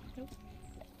 Nope.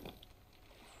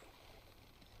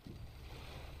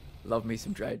 Love me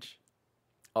some dredge.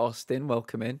 Austin,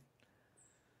 welcome in.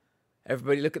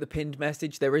 Everybody look at the pinned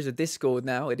message. There is a Discord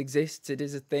now. It exists. It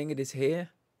is a thing. It is here.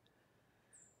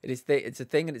 It's a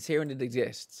thing and it's here and it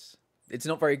exists. It's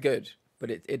not very good, but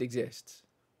it exists.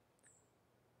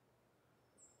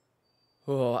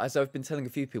 Oh, as I've been telling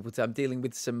a few people today, I'm dealing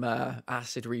with some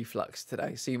acid reflux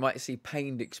today. So you might see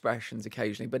pained expressions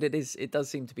occasionally, but it does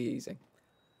seem to be easing.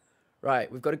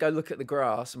 Right, we've got to go look at the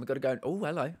grass and we've got to go... Oh,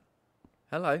 hello.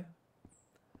 Hello.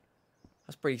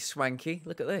 That's pretty swanky.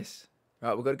 Look at this.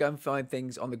 Right, we've got to go and find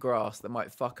things on the grass that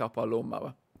might fuck up our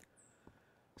lawnmower.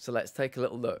 So let's take a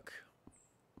little look.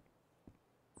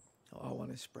 Oh, I want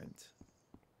to sprint.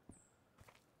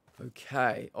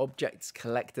 Okay, objects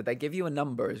collected. They give you a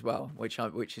number as well, which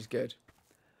is good.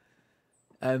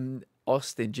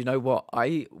 Austin, do you know what?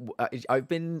 I've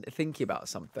been thinking about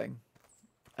something.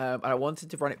 And I wanted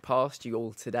to run it past you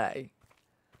all today.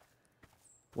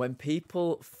 When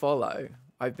people follow...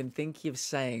 I've been thinking of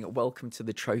saying welcome to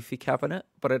the trophy cabinet,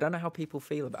 but I don't know how people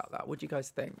feel about that. What do you guys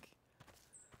think?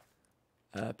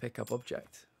 Pick up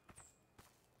object.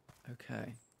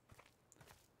 Okay.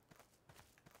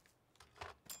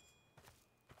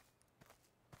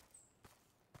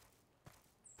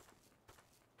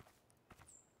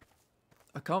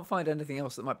 I can't find anything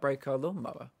else that might break our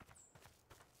lawnmower.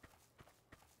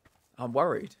 I'm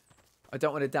worried. I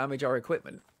don't want to damage our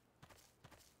equipment.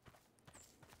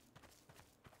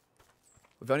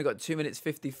 We've only got 2 minutes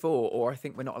 54, or I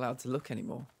think we're not allowed to look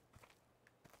anymore.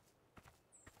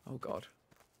 Oh, God.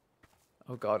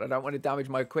 Oh, God. I don't want to damage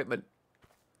my equipment.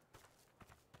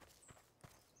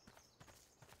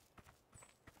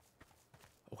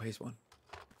 Oh, here's one.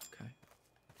 Okay.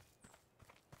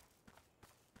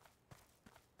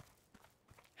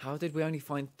 How did we only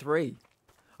find 3?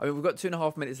 I mean, we've got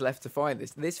 2.5 minutes left to find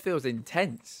this. This feels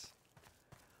intense.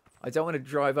 I don't want to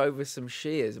drive over some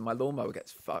shears and my lawnmower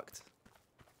gets fucked.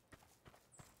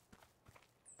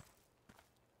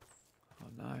 Oh,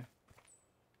 no.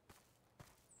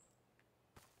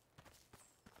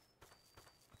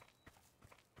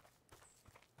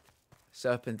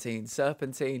 Serpentine,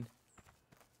 serpentine.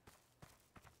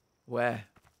 Where?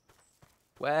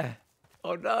 Where?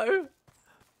 Oh, no.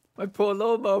 My poor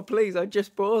lawnmower, please. I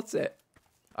just bought it.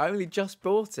 I only just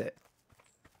bought it.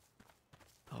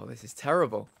 Oh, this is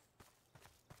terrible.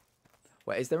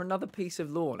 Wait, is there another piece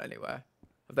of lawn anywhere?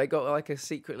 Have they got like a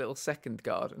secret little second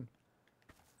garden?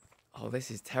 Oh, this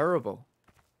is terrible.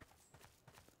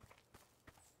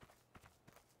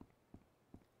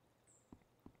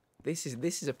 This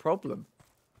is a problem.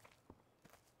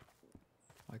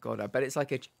 My God, I bet it's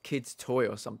like a kid's toy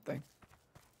or something.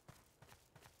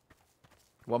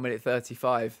 1 minute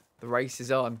 35. The race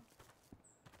is on.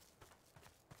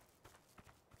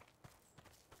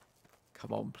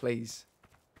 Come on, please.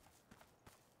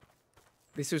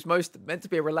 This was meant to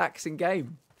be a relaxing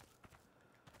game.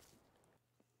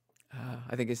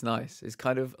 I think it's nice. It's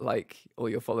kind of like all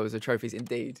your followers are trophies.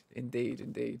 Indeed, indeed,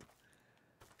 indeed.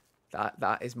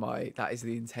 That is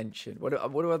the intention. What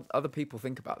do other people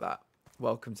think about that?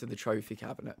 Welcome to the trophy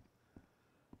cabinet.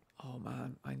 Oh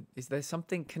man, is there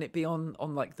something? Can it be on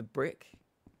like the brick?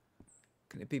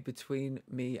 Can it be between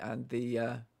me and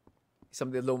the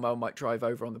somebody the lawnmower might drive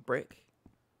over on the brick?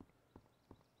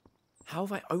 How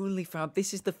have I only found...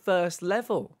 This is the first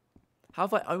level. How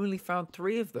have I only found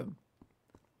 3 of them?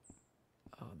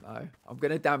 Oh, no. I'm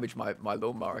going to damage my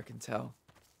lawnmower, I can tell.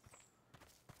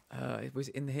 It was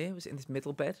in here? Was it in this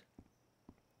middle bed?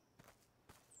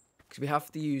 Because we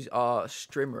have to use our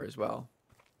strimmer as well.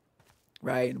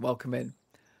 Rain, welcome in.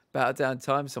 About down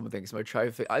time, someone thinks I'm a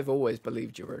trophy. I've always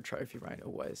believed you were a trophy, Rain.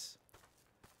 Always.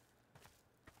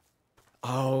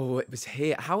 Oh, it was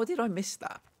here. How did I miss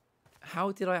that?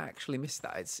 How did I actually miss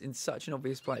that? It's in such an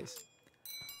obvious place.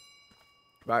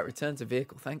 Right, return to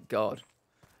vehicle. Thank God.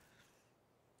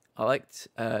 I liked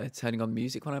turning on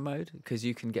music when I mowed because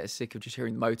you can get sick of just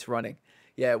hearing the motor running.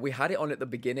 Yeah, we had it on at the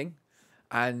beginning,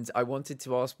 and I wanted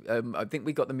to ask. I think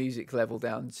we got the music level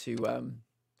down to.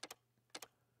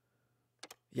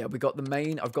 Yeah, we got the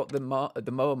main. I've got the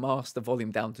mower master volume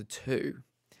down to 2.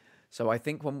 So I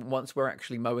think once we're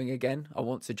actually mowing again, I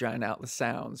want to drown out the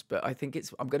sounds. But I think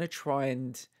I'm going to try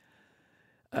and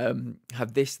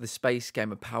have the space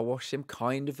game, a power wash sim,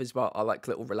 kind of as well. I like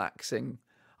little relaxing,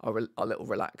 our little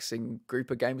relaxing group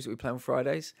of games that we play on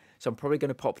Fridays. So I'm probably going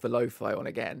to pop the lo-fi on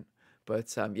again.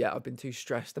 But yeah, I've been too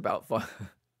stressed about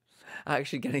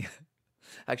actually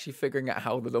figuring out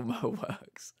how the lawnmower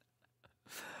works.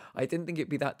 I didn't think it'd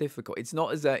be that difficult. It's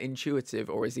not as intuitive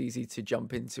or as easy to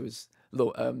jump into as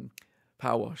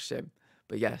power wash sim.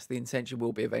 But yes, the intention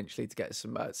will be eventually to get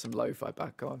some lo-fi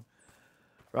back on.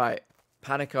 Right,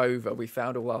 panic over. We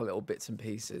found all our little bits and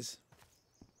pieces.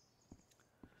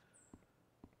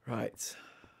 Right.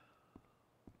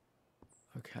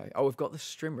 Okay. Oh, we've got the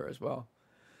strimmer as well.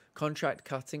 Contract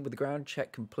cutting with the ground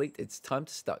check complete. It's time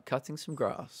to start cutting some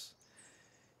grass.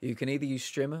 You can either use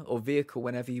strimmer or vehicle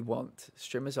whenever you want.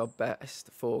 Strimmers are best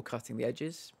for cutting the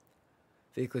edges.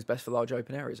 Vehicle is best for large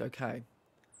open areas. Okay.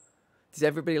 Does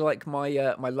everybody like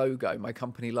my my logo, my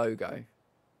company logo?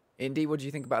 Indy, what do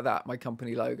you think about that? My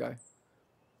company logo.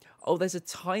 Oh, there's a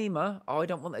timer. Oh, I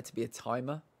don't want there to be a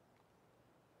timer.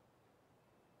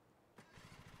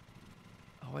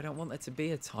 Oh, I don't want there to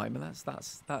be a timer.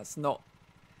 That's not.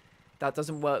 That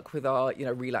doesn't work with our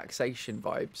relaxation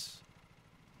vibes.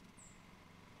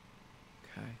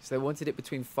 Okay, so they wanted it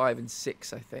between 5 and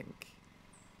 6, I think.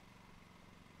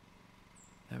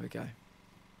 There we go.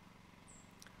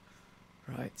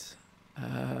 Right.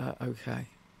 Okay.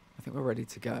 I think we're ready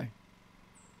to go.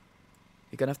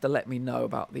 You're gonna have to let me know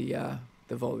about the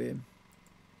volume.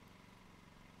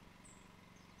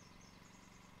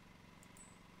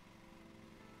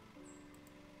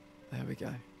 There we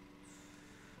go.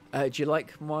 Do you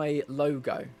like my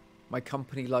logo? My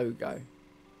company logo?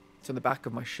 It's on the back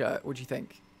of my shirt. What do you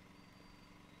think?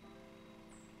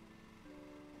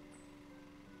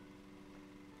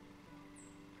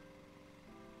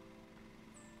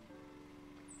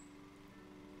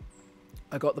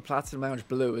 I got the Platinum Lounge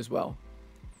blue as well.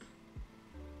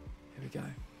 Here we go.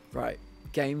 Right.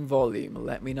 Game volume.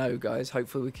 Let me know, guys.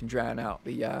 Hopefully we can drown out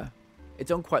the It's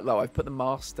on quite low. I've put the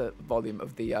master volume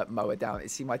of the mower down.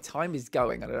 See, my time is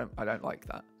going, and I don't like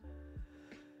that.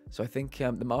 So I think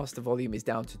the master volume is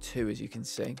down to 2, as you can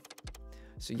see.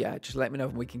 So yeah, just let me know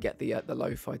when we can get the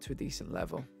lo-fi to a decent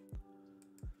level.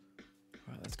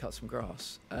 Right, let's cut some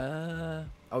grass.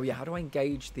 Oh yeah, how do I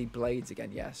engage the blades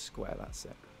again? Yeah, square, that's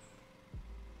it.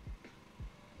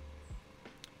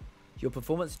 Your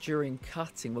performance during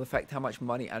cutting will affect how much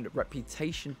money and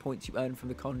reputation points you earn from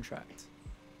the contract.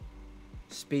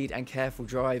 Speed and careful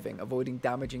driving, avoiding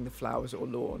damaging the flowers or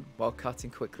lawn while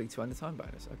cutting quickly to earn the time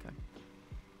bonus. Okay.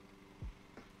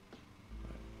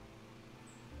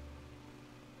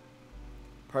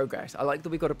 Progress. I like that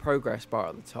we got a progress bar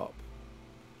at the top.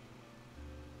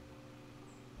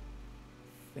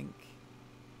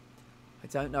 I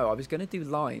don't know. I was going to do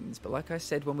lines, but like I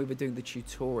said when we were doing the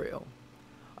tutorial,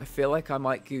 I feel like I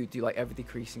might do like ever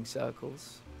decreasing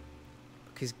circles,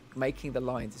 because making the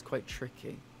lines is quite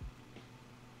tricky.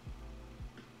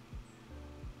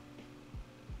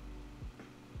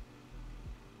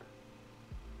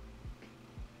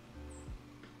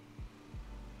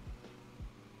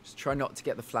 Just try not to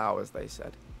get the flowers, they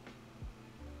said.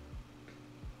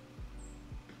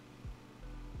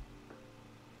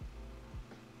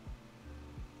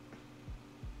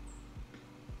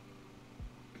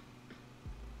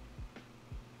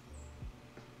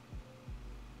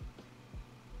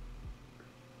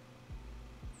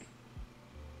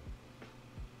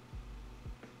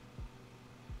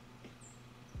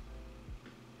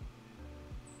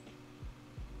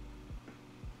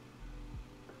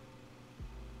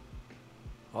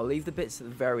 I'll leave the bits at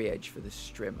the very edge for the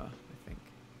strimmer, I think.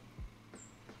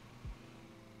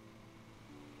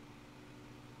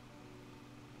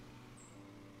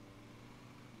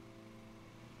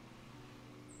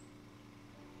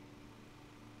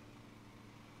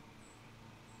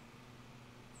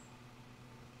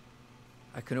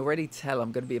 I can already tell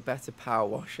I'm going to be a better power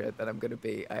washer than I'm going to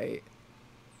be a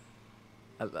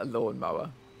lawn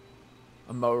mower.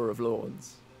 A mower of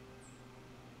lawns.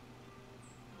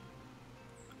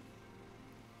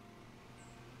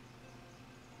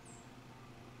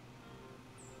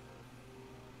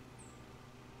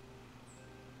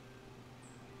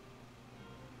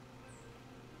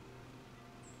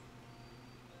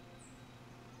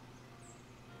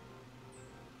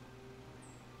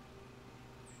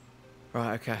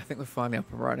 Right, okay, I think we're finally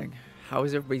up and running. How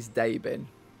has everybody's day been?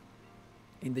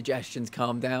 Indigestion's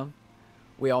calmed down.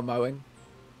 We are mowing.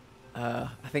 I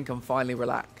think I'm finally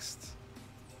relaxed.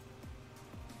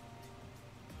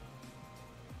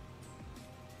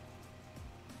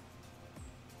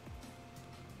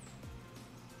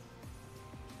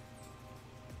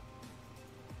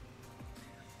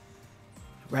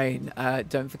 Rain,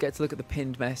 don't forget to look at the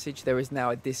pinned message. There is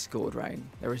now a Discord, Rain.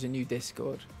 There is a new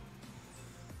Discord.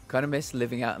 Kind of miss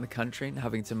living out in the country and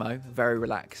having to mow. Very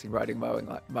relaxing riding mower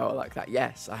like that.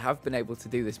 Yes, I have been able to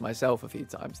do this myself a few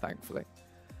times, thankfully.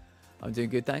 I'm doing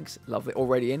good, thanks. Lovely.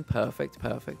 Already in. Perfect,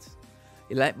 perfect.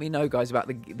 You let me know, guys, about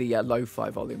the lo-fi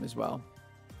volume as well.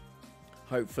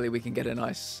 Hopefully we can get a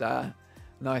nice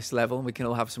level and we can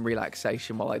all have some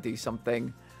relaxation while I do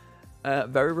something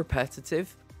very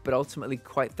repetitive, but ultimately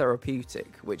quite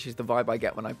therapeutic, which is the vibe I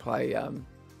get when I play.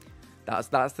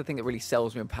 That's the thing that really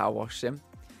sells me on Power Wash Sim.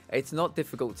 It's not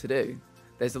difficult to do.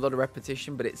 There's a lot of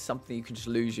repetition, but it's something you can just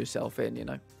lose yourself in, you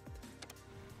know?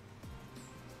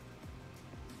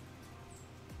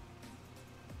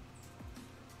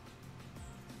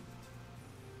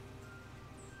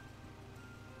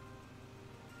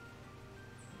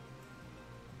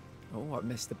 Oh, I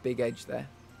missed the big edge there.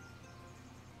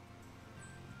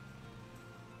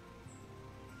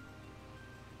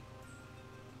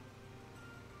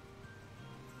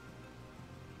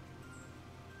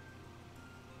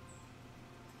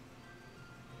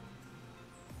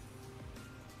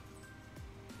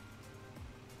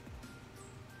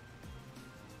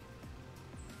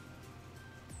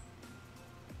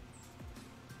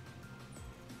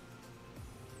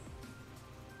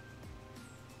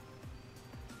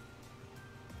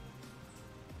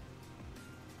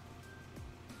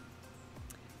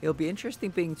 It'll be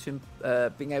interesting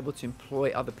being able to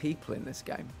employ other people in this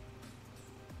game.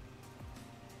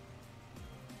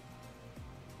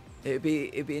 It'd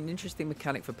be an interesting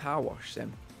mechanic for Power Wash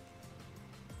Sim.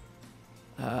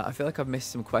 I feel like I've missed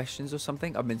some questions or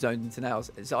something. I've been zoned into nails.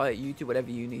 So you do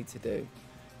whatever you need to do.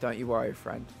 Don't you worry,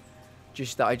 friend.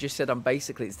 I just said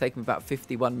it's taken me about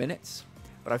 51 minutes,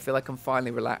 but I feel like I'm finally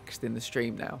relaxed in the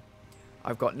stream now.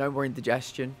 I've got no more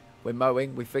indigestion. We're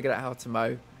mowing. We figured out how to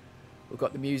mow. We've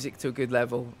got the music to a good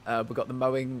level. We've got the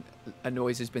mowing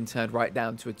noise has been turned right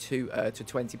down to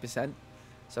 20%.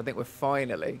 So I think we're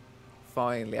finally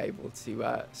finally able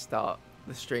to start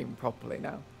the stream properly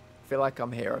now. I feel like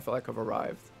I'm here. I feel like I've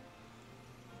arrived.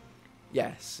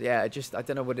 Yes, yeah, I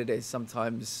don't know what it is.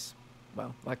 Sometimes,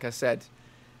 well, like I said,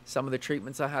 some of the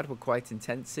treatments I had were quite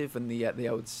intensive, and the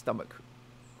old stomach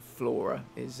flora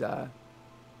is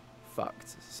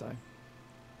fucked. So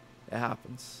it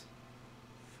happens.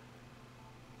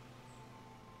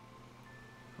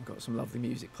 I've got some lovely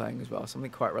music playing as well, something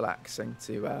quite relaxing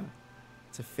to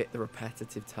fit the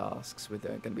repetitive tasks we're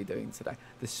going to be doing today.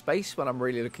 The space one I'm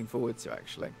really looking forward to,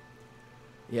 actually.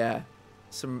 Yeah,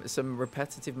 some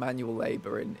repetitive manual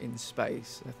labour in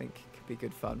space. I think could be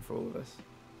good fun for all of us.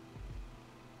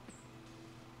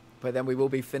 But then we will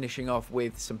be finishing off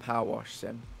with some power wash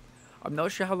sim. I'm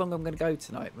not sure how long I'm going to go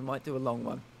tonight. We might do a long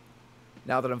one.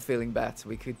 Now that I'm feeling better,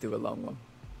 we could do a long one.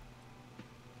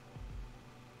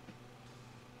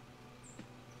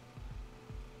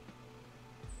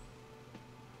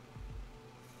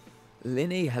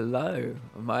 Linny, hello.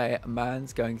 My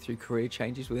man's going through career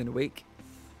changes within a week.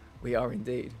 We are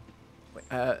indeed.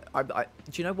 Do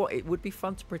you know what? It would be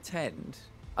fun to pretend,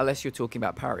 unless you're talking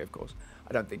about Parry, of course.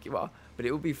 I don't think you are. But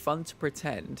it would be fun to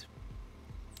pretend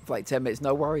for like 10 minutes.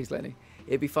 No worries, Lenny.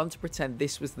 It'd be fun to pretend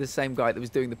this was the same guy that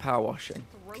was doing the power washing.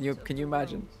 Can you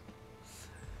imagine?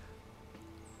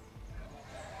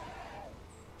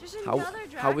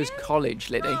 How was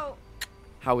college, Lenny? Bro.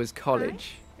 How was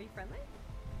college? Are you friendly?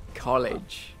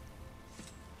 College.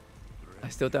 I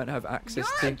still don't have access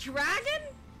You're to... a dragon?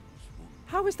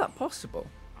 How is that possible?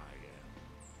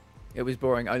 It was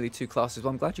boring, only 2 classes.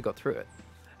 Well, I'm glad you got through it.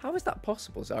 How is that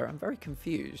possible, Zara? I'm very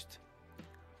confused.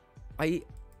 I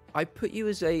put you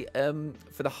as a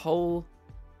for the whole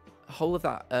of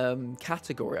that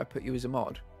category. I put you as a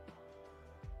mod.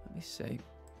 Let me see.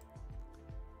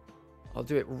 I'll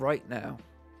do it right now.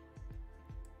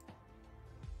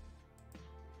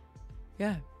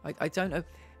 Yeah, I don't know,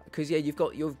 because yeah, you've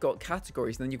got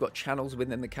categories, and then you've got channels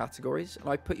within the categories, and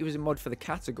I put you as a mod for the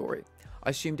category. I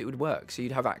assumed it would work, so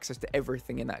you'd have access to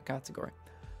everything in that category.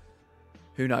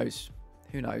 Who knows?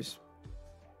 Who knows?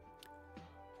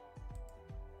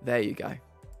 There you go.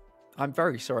 I'm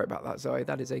very sorry about that, Zoe.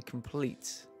 That is a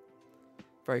complete...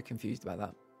 Very confused about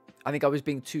that. I think I was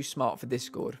being too smart for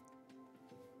Discord.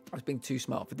 I was being too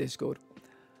smart for Discord.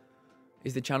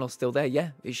 Is the channel still there?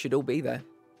 Yeah, it should all be there.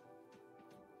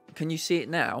 Can you see it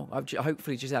now? I've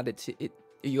hopefully just added to it.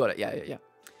 You got it? Yeah.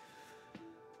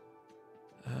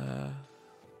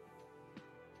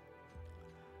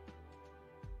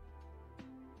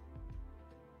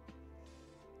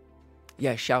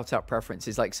 Yeah, shout out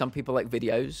preferences. Like, some people like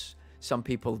videos, some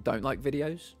people don't like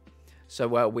videos.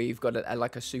 So we've got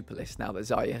like a super list now that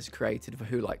Zaya has created for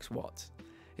who likes what.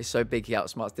 It's so big he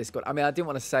outsmarts Discord. I mean, I didn't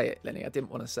want to say it, Linny. I didn't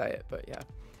want to say it, but yeah.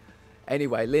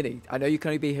 Anyway, Linny, I know you can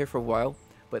only be here for a while,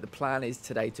 but the plan is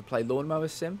today to play Lawnmower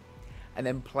Sim and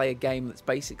then play a game that's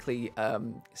basically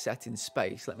set in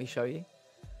space. Let me show you.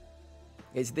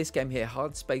 It's this game here,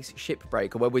 Hard Space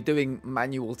Shipbreaker, where we're doing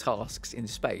manual tasks in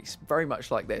space. Very much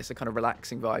like this, a kind of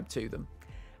relaxing vibe to them.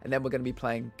 And then we're going to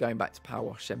be going back to Power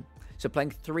Wash Sim. So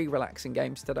playing 3 relaxing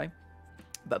games today.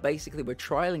 But basically we're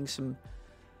trialing some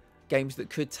games that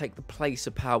could take the place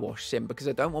of Power Wash Sim, because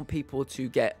I don't want people to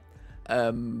get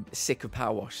sick of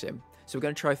Power Wash Sim. So we're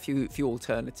going to try a few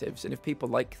alternatives. And if people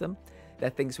like them, they're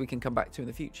things we can come back to in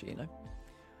the future, you know.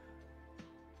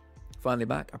 Finally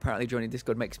back. Apparently joining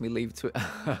Discord makes me leave to...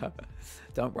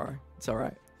 Don't worry. It's all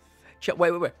right.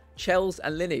 Wait. Chels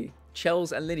and Linny.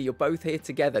 Chels and Linny, you're both here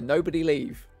together. Nobody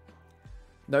leave.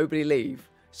 Nobody leave.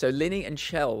 So Linny and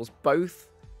Chels both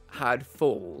had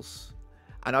falls.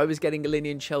 And I was getting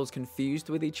Linny and Chels confused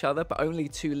with each other, but only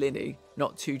 2 Linny,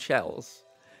 not 2 Chels.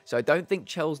 So I don't think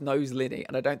Chels knows Linny,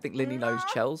 and I don't think Linny knows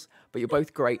Chels, but you're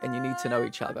both great and you need to know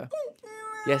each other.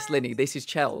 Yes, Linny, this is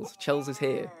Chels. Chels is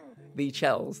here. The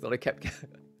Chels that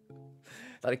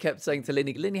I kept saying to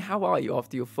Linny, Linny, how are you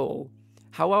after your fall?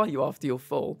 How are you after your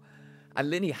fall? And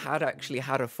Linny had actually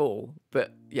had a fall,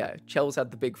 but yeah, Chels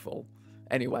had the big fall.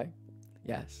 Anyway,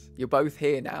 yes, you're both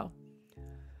here now.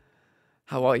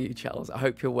 How are you, Chels? I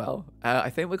hope you're well. I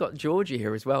think we've got Georgie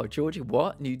here as well. Georgie,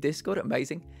 what? New Discord?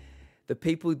 Amazing. The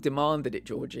people demanded it,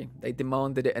 Georgie. They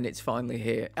demanded it, and it's finally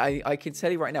here. I can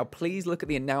tell you right now, please look at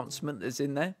the announcement that's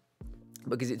in there,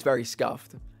 because it's very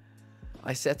scuffed.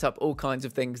 I set up all kinds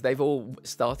of things. They've all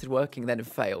started working, then have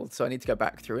failed. So I need to go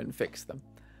back through and fix them.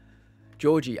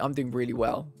 Georgie, I'm doing really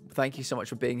well. Thank you so much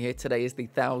for being here. Today is the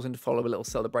 1,000 follower little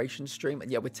celebration stream.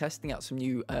 And yeah, we're testing out some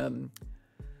new kind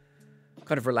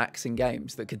of relaxing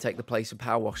games that could take the place of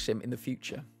Power Wash Sim in the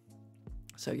future.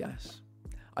 So yes.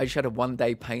 I just had a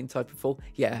 1-day pain type of fall.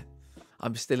 Yeah,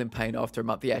 I'm still in pain after a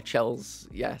month. Yeah, Chels,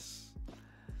 yes.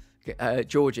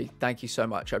 Georgie, thank you so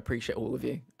much. I appreciate all of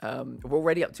you. We're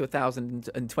already up to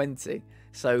 1,020.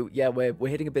 So yeah, we're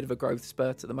hitting a bit of a growth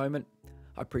spurt at the moment.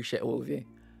 I appreciate all of you.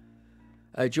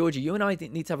 Georgie, you and I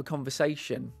need to have a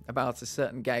conversation about a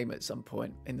certain game at some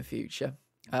point in the future.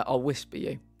 I'll whisper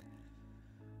you.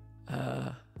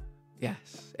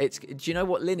 Yes. Do you know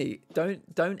what, Linny?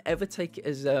 Don't ever take it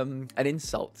as an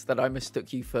insult that I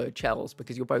mistook you for Chels,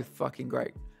 because you're both fucking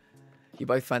great. You're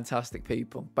both fantastic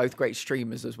people. Both great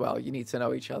streamers as well. You need to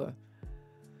know each other.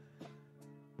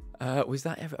 Was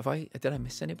that ever... Did I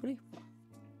miss anybody?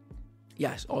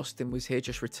 Yes, Austin was here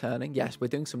just returning. Yes, we're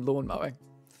doing some lawn mowing.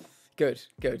 Good,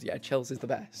 good. Yeah, Chels is the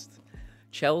best.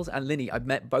 Chels and Linny, I've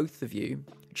met both of you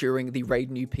during the Raid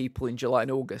New People in July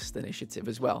and August initiative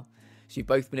as well. So you've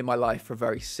both been in my life for a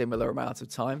very similar amount of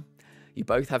time. You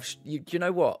both have... Do you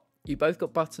know what? You both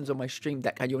got buttons on my Stream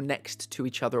Deck and you're next to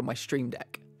each other on my Stream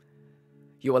Deck.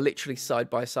 You are literally side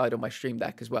by side on my Stream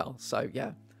Deck as well. So,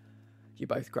 yeah, you're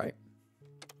both great.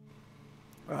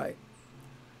 Right.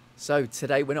 So,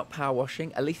 today we're not power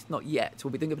washing, at least not yet.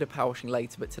 We'll be doing a bit of power washing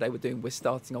later, but today we're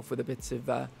starting off with a bit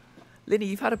of... Linny,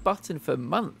 you've had a button for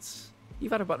months.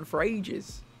 You've had a button for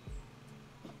ages.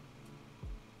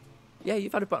 Yeah,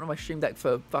 you've had a button on my Stream Deck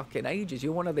for fucking ages.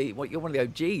 You're one of the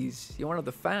OGs. You're one of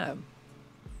the fam.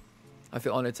 I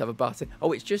feel honoured to have a button.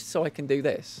 Oh, it's just so I can do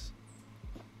this.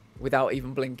 Without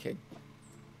even blinking.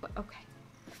 Okay.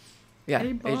 Yeah,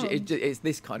 it's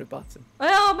this kind of button.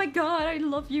 Oh my god, I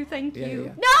love you, thank you.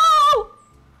 Yeah. No!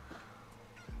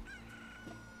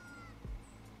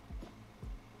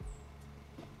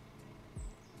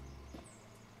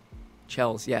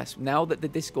 Chels, yes. Now that the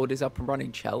Discord is up and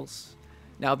running, Chels,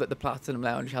 now that the Platinum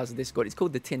Lounge has a Discord, it's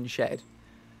called the Tin Shed.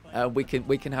 We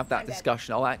can have that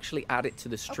discussion. I'll actually add it to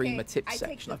the streamer tips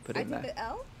section I've put in there.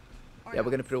 Yeah,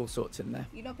 we're going to put all sorts in there.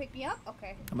 You don't pick me up?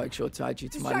 Okay. I'll make sure to add you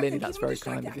to my Linny. That's very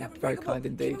kind of you. Very kind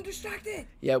indeed.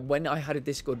 Yeah, when I had a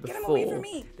Discord before,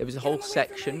 there was a whole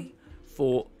section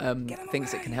for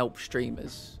things that can help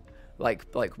streamers,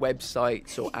 like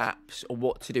websites or apps or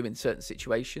what to do in certain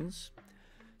situations.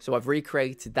 So I've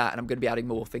recreated that, and I'm going to be adding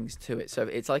more things to it. So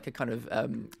it's like a kind of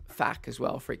FAQ as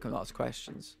well, frequently asked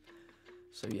questions.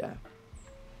 So yeah.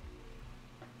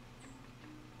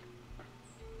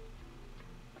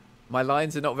 My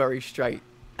lines are not very straight.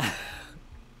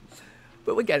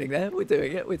 But we're getting there. We're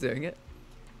doing it. We're doing it.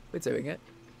 We're doing it.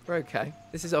 We're okay.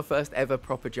 This is our first ever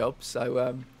proper job.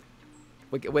 So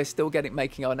we're still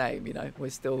making our name, you know. We're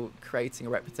still creating a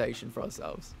reputation for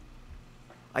ourselves.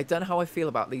 I don't know how I feel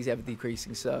about these ever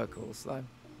decreasing circles, though.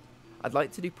 I'd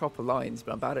like to do proper lines,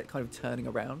 but I'm bad at kind of turning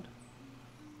around.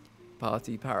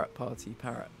 Party parrot, party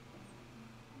parrot.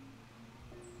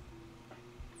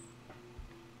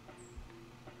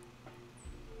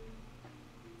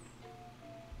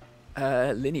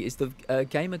 Linny, is the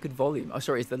game a good volume? Oh,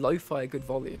 sorry, is the lo-fi a good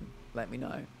volume? Let me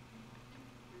know.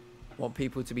 Want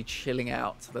people to be chilling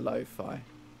out to the lo-fi.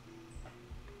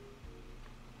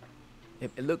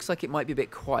 It looks like it might be a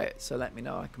bit quiet, so let me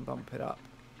know. I can bump it up.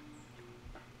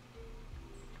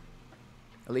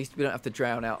 At least we don't have to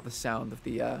drown out the sound of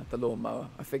the lawnmower.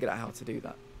 I figured out how to do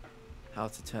that. How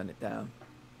to turn it down.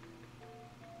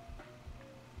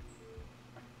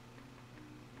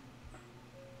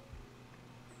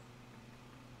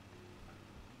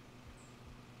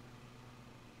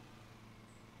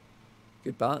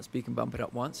 Good balance, but you can bump it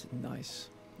up once. Nice.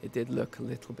 It did look a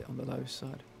little bit on the low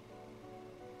side.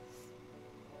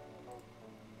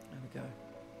 There we go.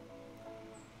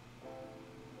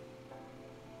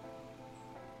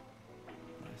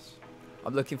 Nice.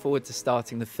 I'm looking forward to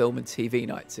starting the film and TV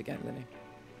nights again, Linny.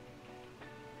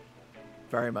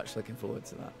 Very much looking forward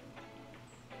to that.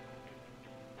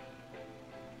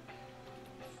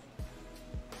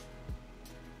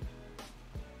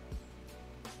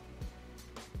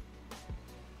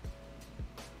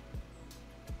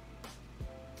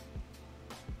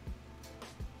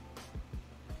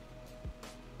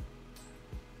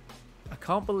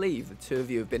 I can't believe the two of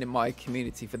you have been in my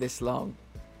community for this long,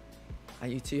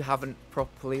 and you two haven't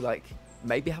properly,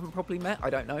 maybe haven't properly met, I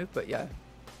don't know, but yeah.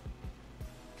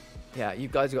 Yeah, you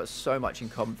guys have got so much in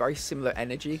common, very similar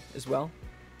energy as well.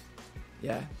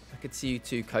 Yeah, I could see you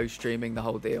two co-streaming the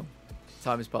whole deal.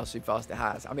 Time has passed too fast, it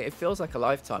has. I mean, it feels like a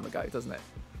lifetime ago, doesn't it?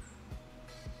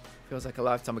 Feels like a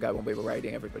lifetime ago when we were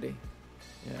raiding everybody.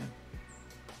 Yeah.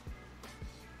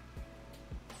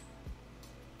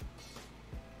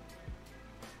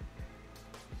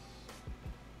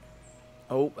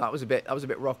 Oh, that was a bit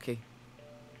rocky.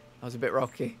 That was a bit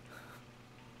rocky.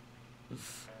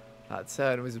 That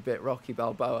turn was a bit rocky,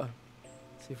 Balboa.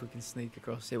 See if we can sneak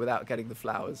across here without getting the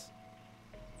flowers.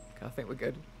 Okay, I think we're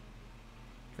good.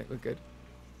 I think we're good.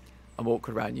 I'm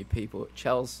awkward around new people.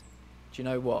 Chels, do you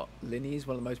know what? Linny is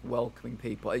one of the most welcoming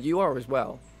people. You are as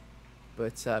well.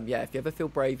 But yeah, if you ever feel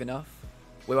brave enough,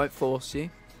 we won't force you.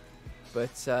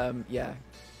 But yeah,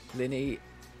 Linny,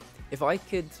 if I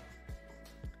could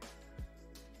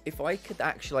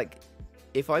actually, like,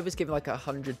 if I was given like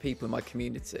 100 people in my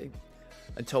community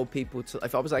and told people to,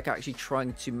 if I was like actually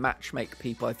trying to matchmake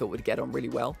people I thought would get on really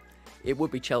well, it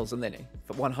would be Chels and Linny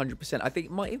for 100%. I think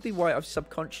it might even be why I've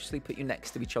subconsciously put you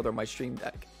next to each other on my stream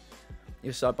deck.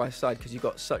 You're side by side because you've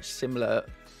got such similar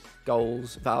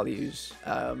goals, values,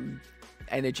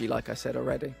 energy, like I said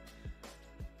already.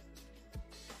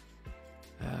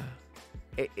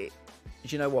 Do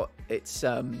you know what? It's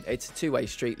a two-way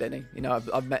street, Linny. You know,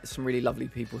 I've met some really lovely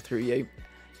people through you.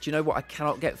 Do you know what? I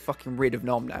cannot get fucking rid of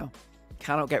Nom now.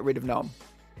 Cannot get rid of Nom.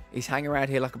 He's hanging around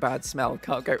here like a bad smell.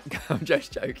 Can't go. I'm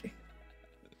just joking.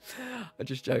 I'm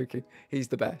just joking. He's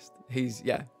the best. He's,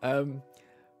 yeah.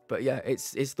 But yeah,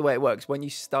 it's the way it works. When you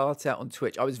start out on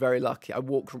Twitch, I was very lucky. I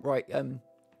walked right.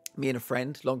 Me and a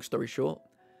friend. Long story short,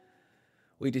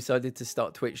 we decided to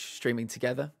start Twitch streaming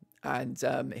together,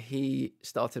 and he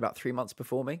started about 3 months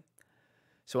before me.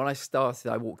 So when I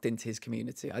started, I walked into his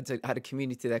community. I had a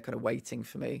community there kind of waiting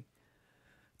for me,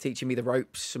 teaching me the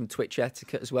ropes, some Twitch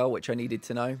etiquette as well, which I needed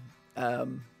to know.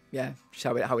 Yeah, just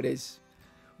how it is.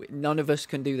 None of us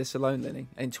can do this alone, Linny.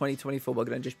 In 2024, we're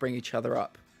going to just bring each other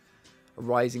up. A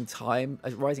rising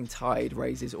tide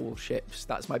raises all ships.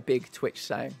 That's my big Twitch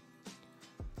saying.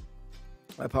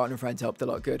 My partner and friends helped a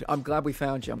lot. Good. I'm glad we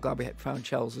found you. I'm glad we found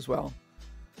Chels as well.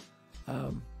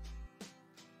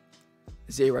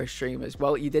 0 streamers.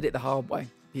 Well, you did it the hard way.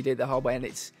 You did it the hard way,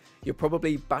 and you're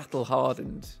probably battle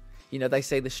hardened. You know, they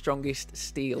say the strongest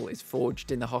steel is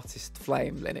forged in the hottest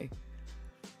flame, Linny.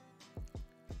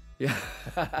 Yeah.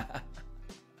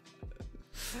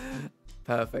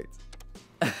 Perfect.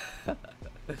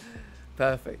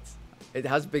 Perfect. It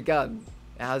has begun.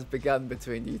 It has begun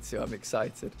between you two. I'm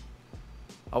excited.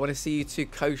 I want to see you two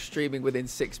co-streaming within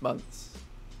 6 months.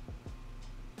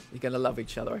 You're going to love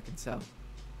each other, I can tell.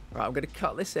 Right, I'm going to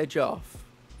cut this edge off.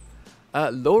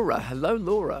 Laura. Hello,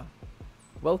 Laura.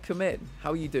 Welcome in.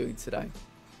 How are you doing today?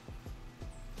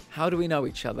 How do we know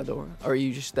each other, Laura? Or are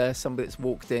you just somebody that's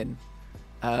walked in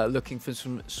looking for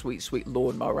some sweet, sweet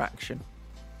lawnmower action?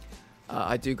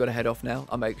 I do got to head off now.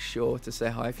 I'll make sure to say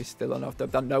hi if you're still on after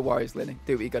I've done. No worries, Linny.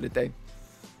 Do what you got to do.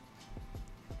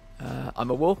 I'm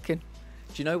a walking.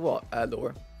 Do you know what,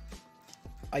 Laura?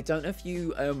 I don't know if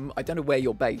you, I don't know where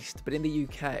you're based, but in the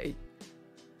UK,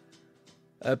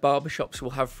 barbershops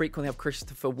will frequently have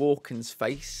Christopher Walken's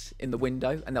face in the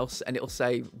window, and it'll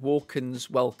say Walken's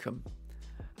welcome.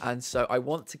 And so I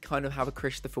want to kind of have a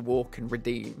Christopher Walken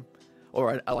redeem,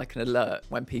 or like an alert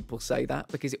when people say that,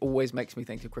 because it always makes me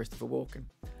think of Christopher Walken.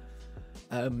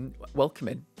 Welcome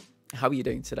in. How are you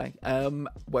doing today?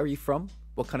 Where are you from?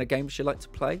 What kind of games do you like to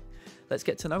play? Let's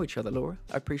get to know each other, Laura.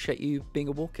 I appreciate you being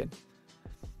a walk-in.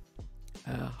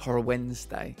 Horror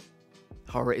Wednesday.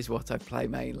 Horror is what I play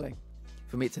mainly.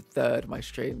 For me, it's a third of my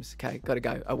streams. Okay, gotta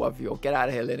go. I love you all. Get out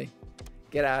of here, Linny.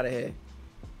 Get out of here.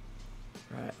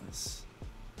 Right, let's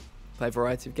play a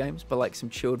variety of games, but like some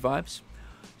chilled vibes.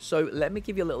 So let me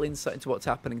give you a little insight into what's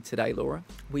happening today, Laura.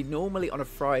 We normally on a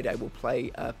Friday will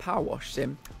play a Power Wash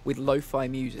sim with lo-fi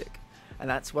music, and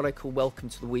that's what I call welcome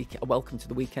to the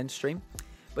weekend stream.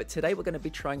 But today we're going to be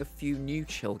trying a few new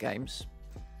chill games.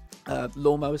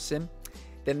 Lawnmower sim,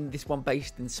 then this one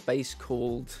based in space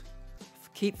called,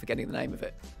 keep forgetting the name of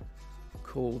it,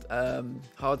 called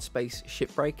Hard Space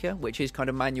Shipbreaker, which is kind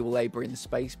of manual labor in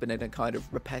space, but in a kind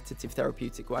of repetitive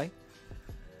therapeutic way.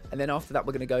 And then after that,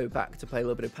 we're going to go back to play a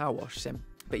little bit of Power Wash sim.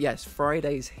 But yes,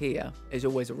 Fridays here is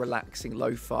always a relaxing,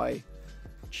 lo-fi,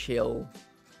 chill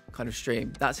kind of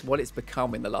stream. That's what it's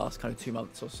become in the last kind of 2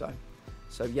 months or so.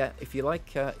 So yeah, if you like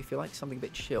something a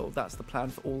bit chill, that's the plan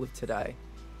for all of today.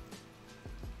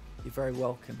 You're very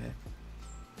welcome here.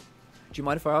 Do you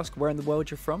mind if I ask where in the world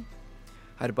you're from?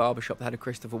 I had a barbershop that had a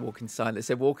Christopher Walken sign that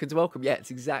said Walken's welcome. Yeah,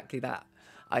 it's exactly that.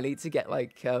 I need to get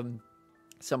like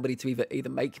somebody to either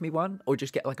make me one or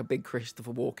just get like a big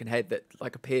Christopher Walken head that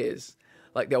like appears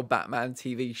like the old Batman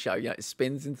TV show. You know, it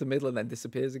spins into the middle and then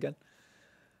disappears again.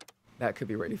 That could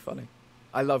be really funny.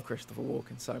 I love Christopher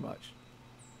Walken so much.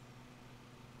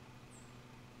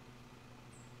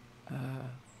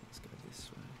 Let's go this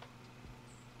way.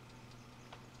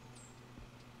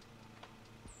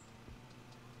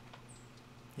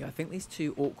 Yeah, I think these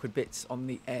two awkward bits on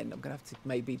the end, I'm going to have to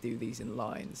maybe do these in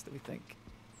lines, do we think?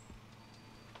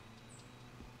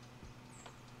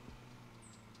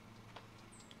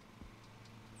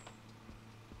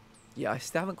 Yeah, I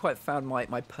still haven't quite found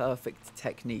my perfect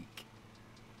technique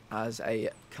as a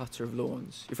Cutter of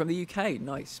lawns. You're from the UK?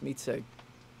 Nice, me too.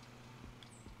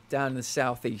 Down in the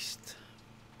southeast.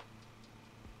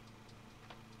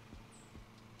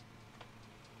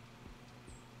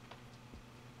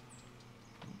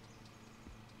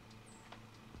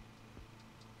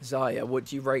 Zaya, what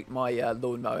do you rate my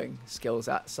lawn mowing skills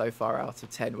at so far out of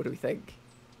 10? What do we think?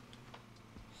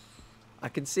 I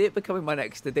can see it becoming my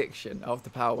next addiction after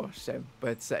Power Wash Sim,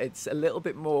 but it's a little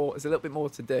bit more. There's a little bit more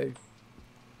to do.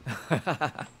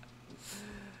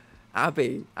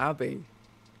 Abby,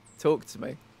 talk to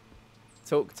me.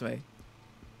 Talk to me.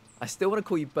 I still want to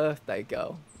call you birthday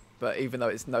girl, but even though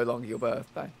it's no longer your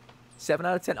birthday. 7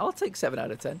 out of 10. I'll take 7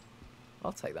 out of 10.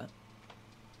 I'll take that.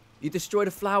 You destroyed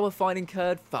a flower finding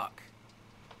curd? Fuck.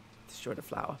 Destroyed a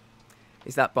flower.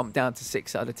 Is that bumped down to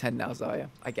 6 out of 10 now, Zaya?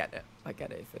 I get it. I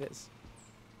get it if it is.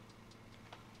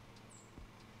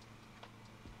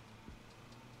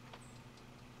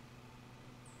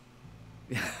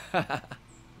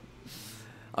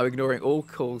 I'm ignoring all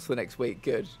calls for next week.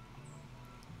 Good.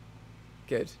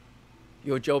 Good.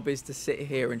 Your job is to sit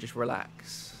here and just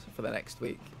relax for the next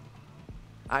week.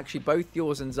 Actually, both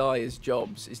yours and Zaya's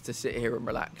jobs is to sit here and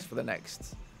relax for the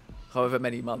next however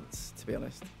many months, to be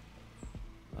honest.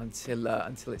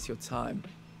 Until it's your time.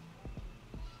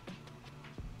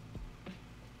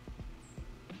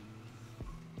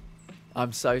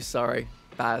 I'm so sorry,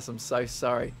 Baz. I'm so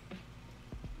sorry.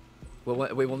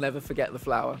 We will never forget the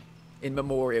flower. In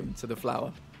memoriam to the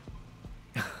flower.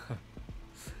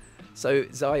 So,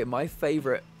 Zaya, my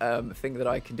favourite thing that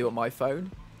I can do on my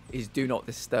phone is Do Not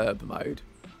Disturb mode.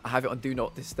 I have it on Do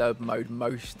Not Disturb mode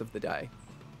most of the day.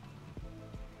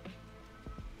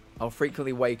 I'll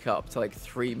frequently wake up to like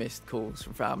 3 missed calls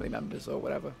from family members or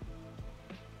whatever.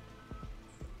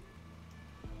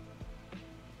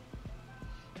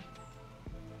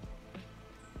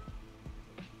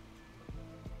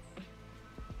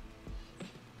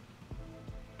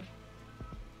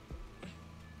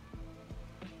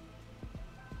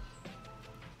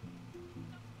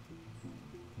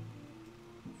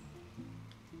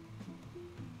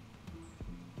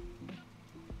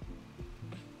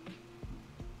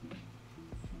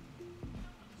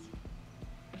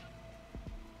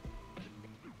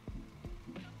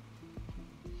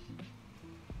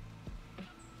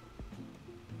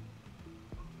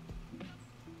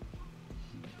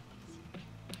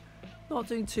 Not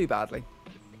doing too badly.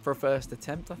 For a first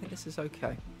attempt, I think this is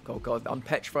okay. Oh god, I'm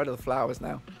petrified of the flowers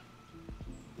now.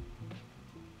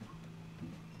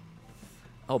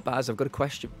 Oh, Baz, I've got a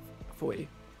question for you.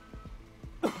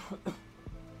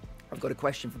 I've got a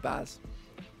question for Baz.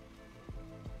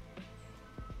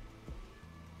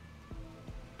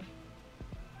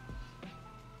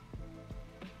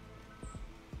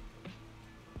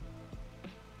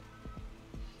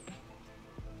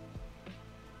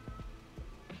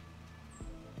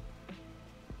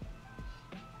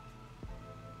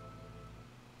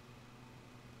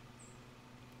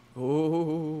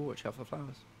 Oh, watch out for the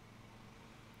flowers.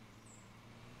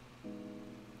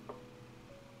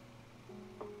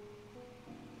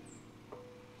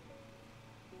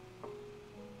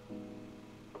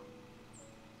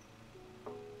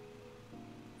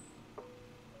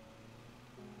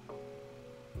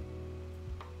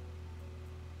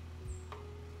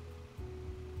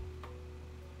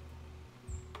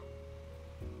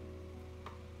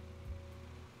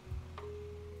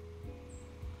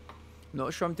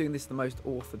 Not sure I'm doing this the most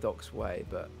orthodox way,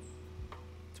 but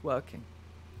it's working.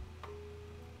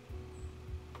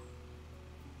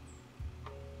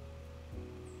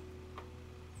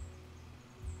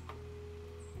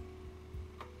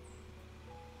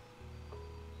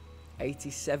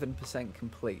 %87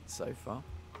 complete so far.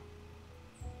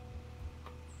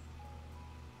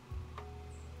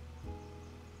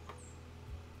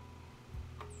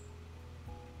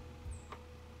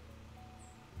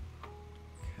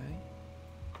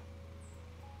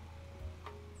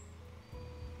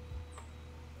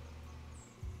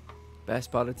 Best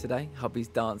part of today, hubby's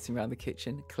dancing around the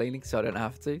kitchen, cleaning so I don't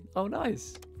have to. Oh,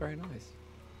 nice. Very nice.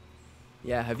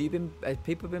 Yeah, have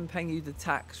people been paying you the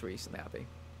tax recently, Abby?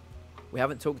 We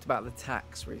haven't talked about the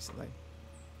tax recently.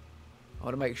 I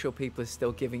want to make sure people are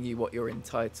still giving you what you're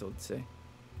entitled to.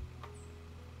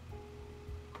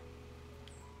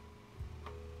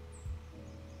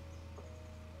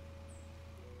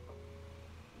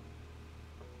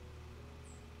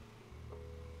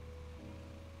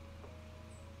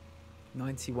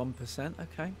 %91%,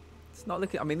 okay. It's not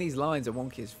looking. I mean, these lines are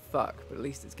wonky as fuck, but at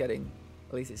least it's getting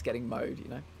mowed, you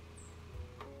know.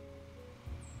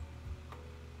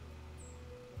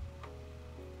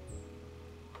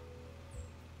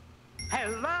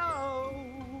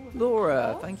 Hello,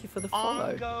 Laura, thank you for the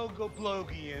follow. Ongo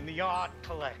Goblogian, the art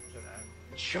collector.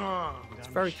 Charmed. It's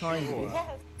very kind of you.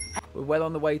 We're well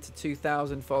on the way to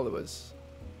 2,000 followers.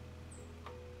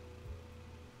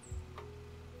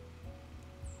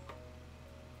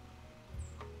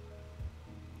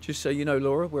 Just so you know,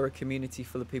 Laura, we're a community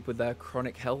full of people with their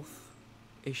chronic health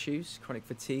issues, chronic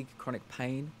fatigue, chronic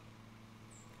pain,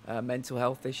 mental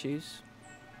health issues.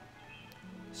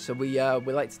 So we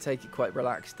like to take it quite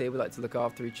relaxed here. We like to look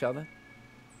after each other.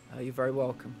 You're very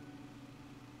welcome.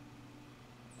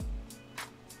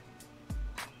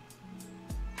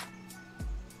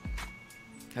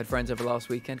 Had friends over last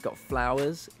weekend. Got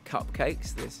flowers,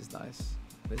 cupcakes. This is nice.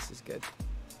 This is good.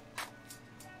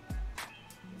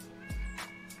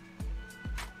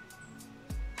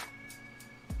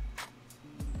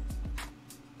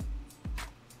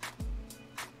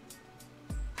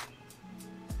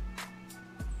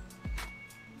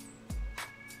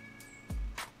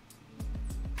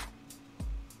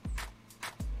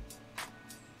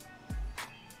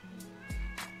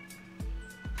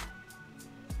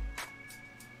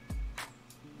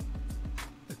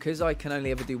 Because I can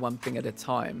only ever do one thing at a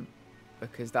time,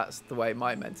 because that's the way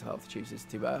my mental health chooses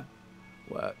to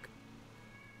work.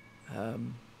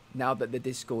 Now that the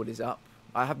Discord is up,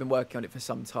 I have been working on it for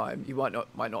some time. You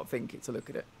might not think it to look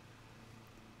at it,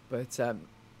 but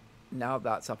now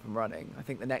that's up and running, I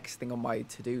think the next thing on my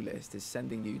to-do list is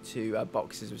sending you 2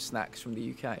 boxes of snacks from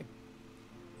the UK.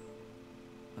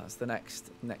 That's the next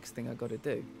thing I got to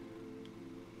do. Let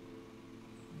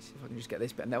me see if I can just get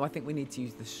this bit. No, I think we need to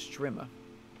use the strimmer.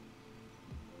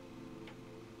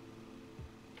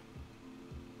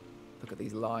 Look at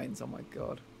these lines, oh my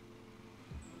god.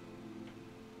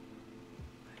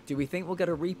 Do we think we'll get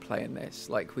a replay in this,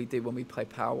 like we did when we play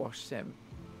Power Wash Sim?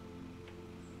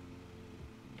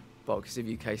 Boxes of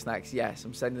UK snacks, yes.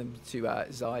 I'm sending them to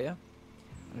Zaya,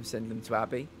 and I'm sending them to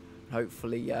Abby.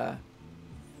 Hopefully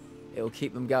it'll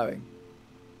keep them going.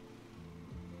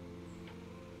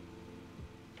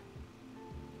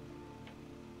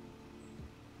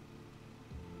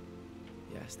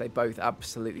 Yes, they both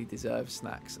absolutely deserve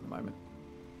snacks at the moment.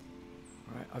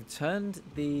 Alright, I've turned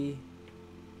the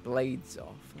blades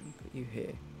off. Let me put you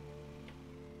here.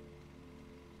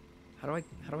 How do I...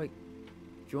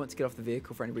 If you want to get off the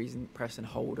vehicle for any reason, press and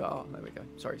hold R. There we go.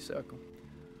 Sorry, circle.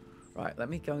 Right, let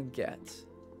me go and get...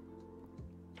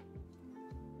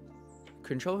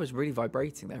 Controller was really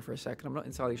vibrating there for a second. I'm not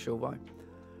entirely sure why.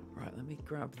 Right, let me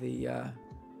grab the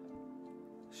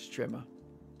strimmer.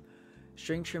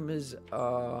 String trimmers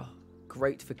are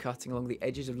great for cutting along the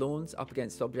edges of lawns, up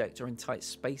against objects, or in tight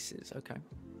spaces. Okay.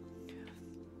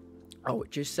 Oh,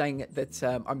 just saying that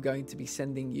I'm going to be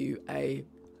sending you a...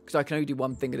 Because I can only do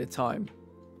one thing at a time.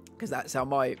 Because that's how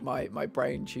my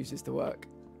brain chooses to work.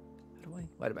 How do I...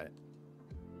 Wait a minute.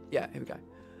 Yeah, here we go.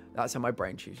 That's how my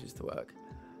brain chooses to work.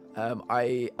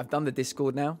 I've done the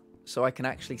Discord now, so I can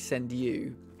actually send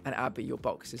you and Abby your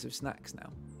boxes of snacks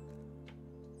now.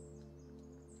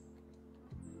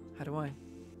 How do I...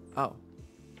 Oh.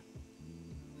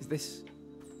 Is this...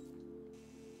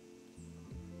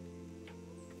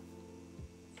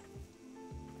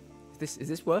 Is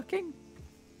this working?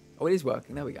 Oh, it is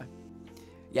working. There we go.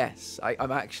 Yes,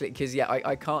 I'm actually... Because, yeah,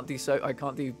 I can't do so... I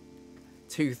can't do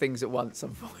 2 things at once,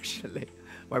 unfortunately.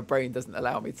 My brain doesn't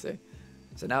allow me to.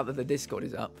 So now that the Discord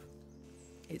is up,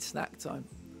 it's snack time.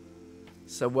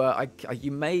 So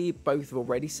you may both have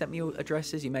already sent me your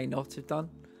addresses. You may not have done.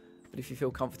 But if you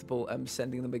feel comfortable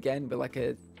sending them again, but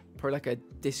probably like a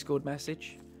Discord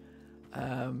message,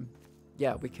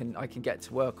 yeah, I can get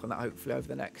to work on that hopefully over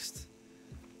the next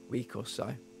week or so.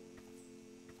 I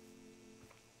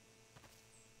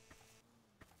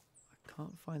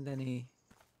can't find any.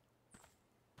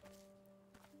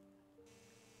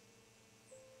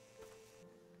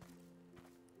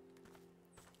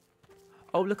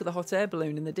 Oh, look at the hot air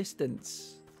balloon in the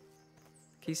distance.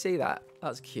 Can you see that?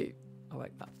 That's cute. I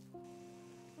like that.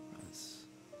 Let's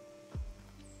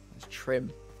trim.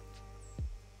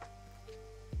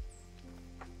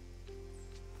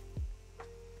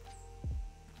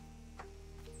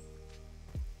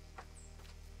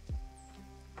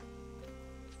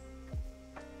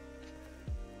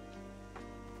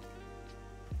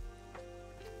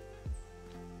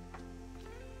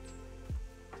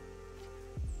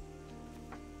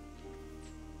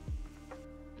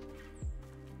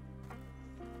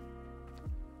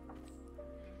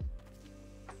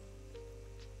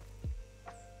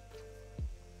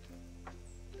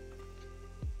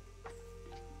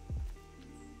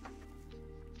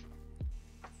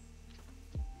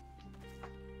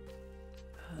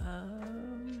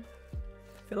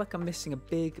 feel like I'm missing a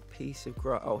big piece of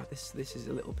grass. Oh, this is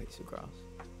a little piece of grass.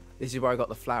 This is where I got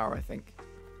the flower, I think.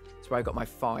 It's where I got my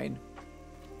fine.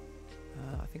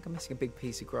 I think I'm missing a big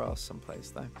piece of grass someplace,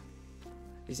 though.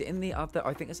 Is it in the other?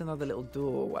 I think there's another little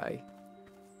doorway.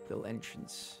 Little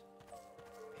entrance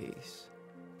piece.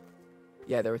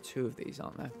 Yeah, there are 2 of these,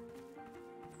 aren't there?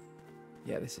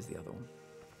 Yeah, this is the other one.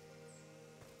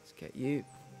 Let's get you.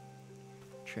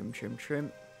 Trim, trim,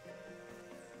 trim.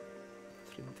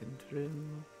 Trim, trim,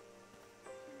 trim.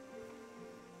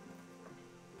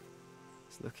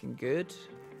 It's looking good.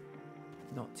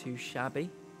 Not too shabby.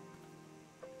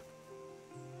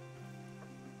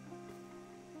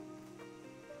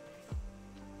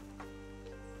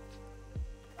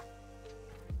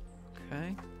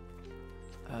 Okay.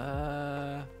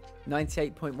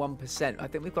 98.1%. I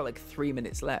think we've got like 3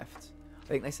 minutes left. I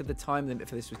think they said the time limit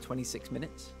for this was 26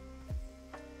 minutes.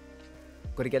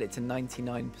 Got to get it to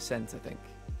 99%, I think.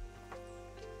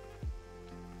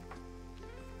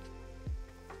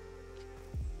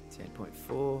 It's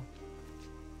 8.4.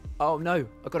 Oh no,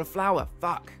 I got a flower.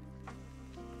 Fuck.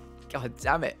 God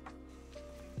damn it.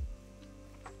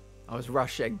 I was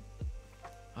rushing.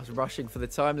 I was rushing for the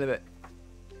time limit.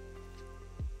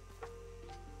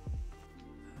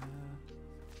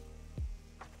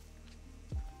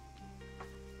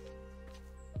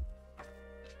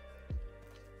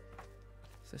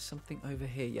 There's something over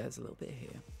here. Yeah, there's a little bit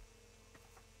here.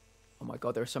 Oh my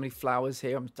god, there are so many flowers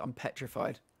here. I'm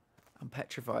petrified. I'm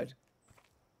petrified.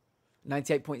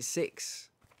 98.6.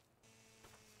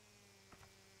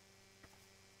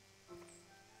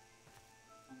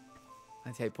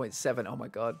 .7. Oh my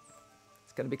god.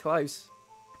 It's going to be close.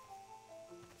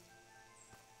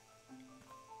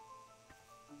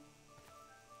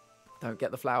 Don't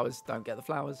get the flowers. Don't get the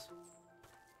flowers.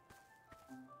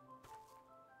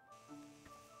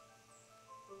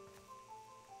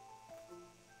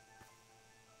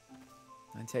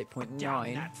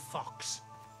 Damn that fox.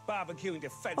 Barbecuing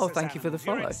defenseless Oh, thank you for the animals.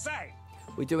 You're follow. insane.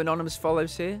 We do anonymous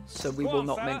follows here, so we Go will on,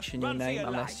 not fella. mention your Run for name your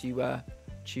unless life. you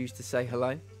choose to say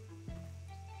hello.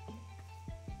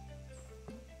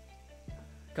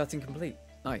 Cutting complete.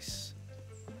 Nice.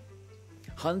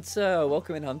 Hunter,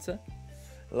 welcome in, Hunter.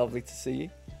 Lovely to see you.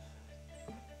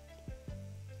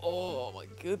 Oh my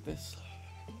goodness.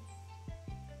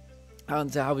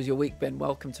 Hunter, how was your week been?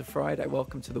 Welcome to Friday.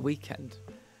 Welcome to the weekend.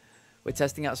 We're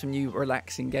testing out some new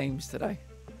relaxing games today.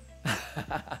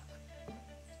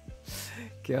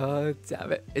 God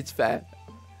damn it. It's fair.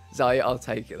 Zaya, I'll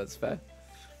take it. That's fair.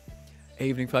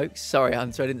 Evening, folks. Sorry,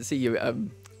 Hunter, I didn't see you.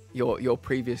 Your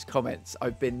previous comments.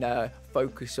 I've been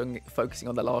focusing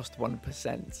on the last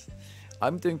 1%.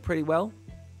 I'm doing pretty well.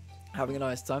 Having a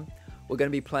nice time. We're going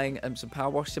to be playing some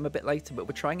Power Wash Sim a bit later, but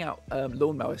we're trying out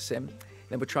Lawnmower Sim.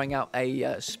 Then we're trying out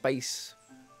a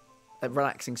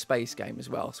relaxing space game as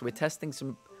well. So we're testing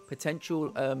some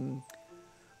potential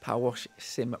Power Wash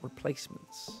Sim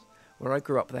replacements. Where I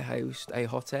grew up, they host a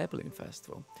hot air balloon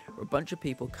festival, where a bunch of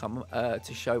people come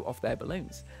to show off their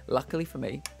balloons. Luckily for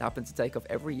me, they happen to take off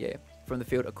every year from the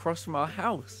field across from our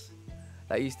house.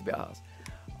 That used to be our house.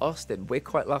 Austin, we're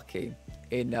quite lucky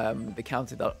in the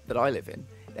county that I live in.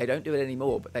 They don't do it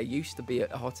anymore, but they used to be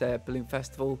at a hot air balloon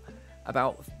festival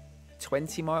about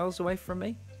 20 miles away from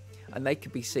me. And they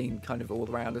could be seen kind of all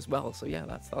around as well. So yeah,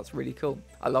 that's really cool.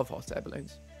 I love hot air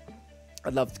balloons.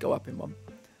 I'd love to go up in one.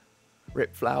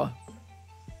 Rip Flower.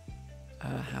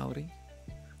 Howdy.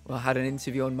 Well, I had an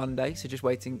interview on Monday, so just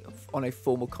waiting on a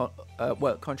formal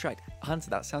work contract. Hunter,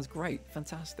 that sounds great.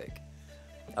 Fantastic.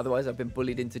 Otherwise, I've been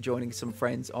bullied into joining some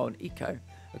friends on Eco,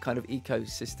 a kind of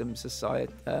ecosystem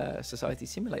society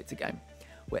simulator game,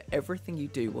 where everything you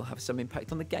do will have some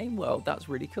impact on the game world. That's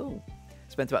really cool.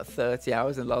 Spent about 30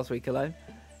 hours in the last week alone.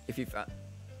 If you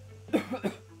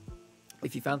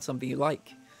found something you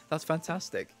like, that's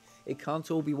fantastic. It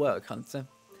can't all be work, Hunter.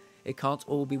 It can't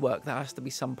all be work. There has to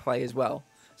be some play as well.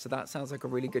 So that sounds like a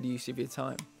really good use of your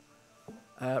time.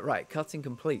 Right, cutting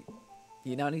complete.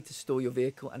 You now need to store your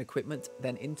vehicle and equipment,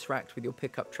 then interact with your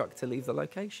pickup truck to leave the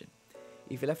location.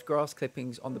 If you left grass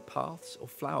clippings on the paths or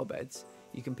flower beds,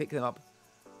 you can pick them up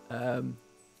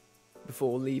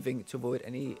before leaving to avoid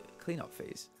any cleanup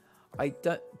fees.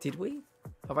 Did we?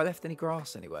 Have I left any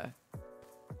grass anywhere?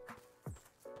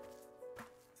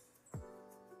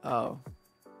 Oh.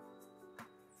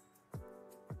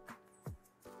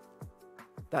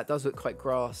 That does look quite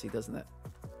grassy, doesn't it?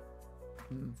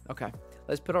 Okay,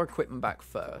 let's put our equipment back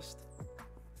first.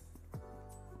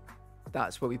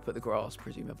 That's where we put the grass,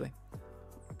 presumably.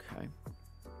 Okay.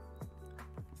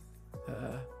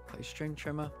 Place string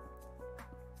trimmer.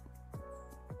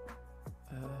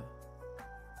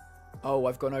 Oh,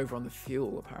 I've gone over on the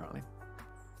fuel, apparently.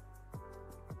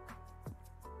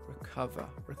 recover.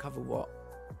 Recover what?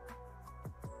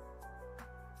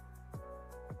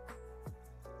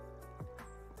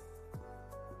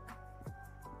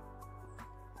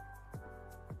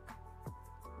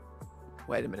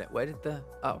 Wait a minute. Where did the...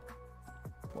 Oh.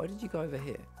 Why did you go over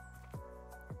here?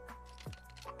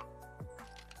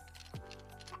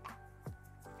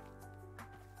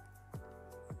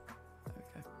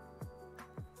 Okay.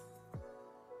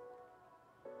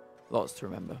 Lots to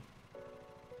remember.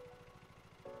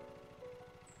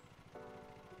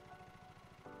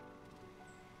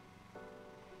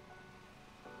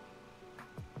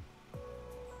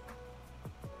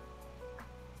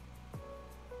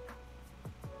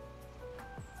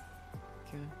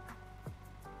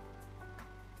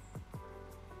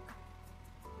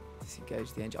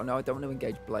 Disengage the engine. Oh no, I don't want to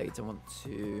engage blades. I want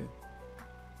to...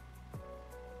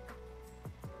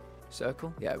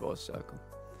 Circle? Yeah, it was circle.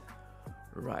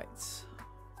 Right.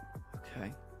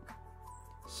 Okay.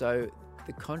 So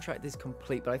the contract is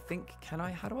complete, but I think, can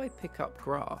I, how do I pick up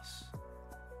grass?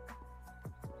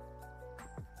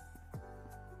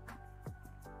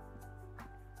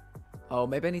 Oh,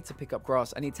 maybe I need to pick up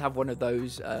grass. I need to have one of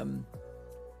those,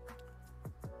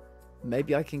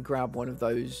 maybe I can grab one of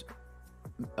those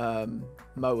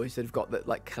mowers that have got that,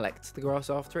 like, collects the grass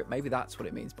after it. Maybe that's what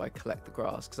it means by collect the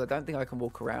grass, because I don't think I can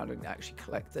walk around and actually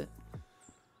collect it.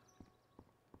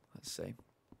 Let's see.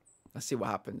 Let's see what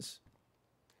happens.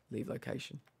 Leave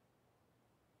location.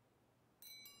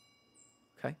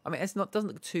 Okay. I mean, it's not, doesn't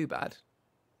look too bad.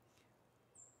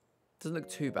 Doesn't look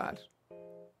too bad.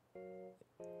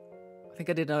 I think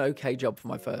I did an okay job for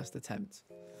my first attempt.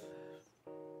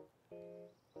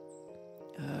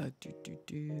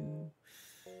 You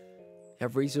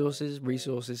have resources.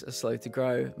 Resources are slow to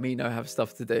grow. Me no have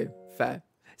stuff to do. Fair.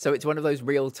 So it's one of those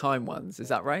real-time ones. Is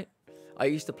that right? I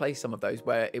used to play some of those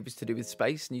where it was to do with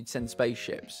space and you'd send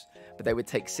spaceships, but they would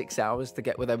take 6 hours to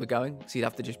get where they were going. So you'd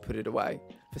have to just put it away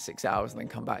for 6 hours and then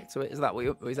come back to it. Is that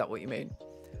what you mean?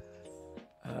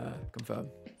 Confirm.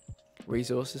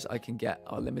 Resources I can get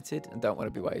are limited and don't want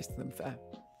to be wasting them. Fair.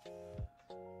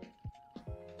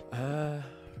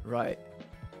 Right.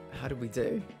 How do we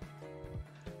do?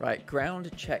 Right.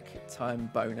 Ground check time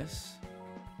bonus.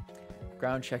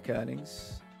 Ground check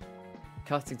earnings.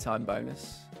 Cutting time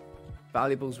bonus.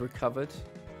 Valuables recovered.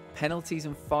 Penalties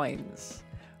and fines.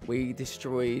 We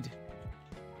destroyed...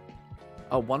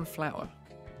 Oh, 1 flower.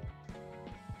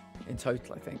 In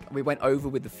total, I think. We went over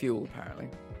with the fuel, apparently.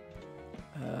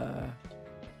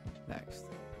 Next.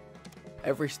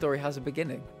 Every story has a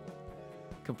beginning.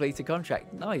 Complete a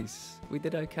contract. Nice. We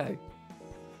did okay.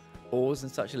 Ores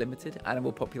and such are limited.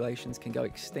 Animal populations can go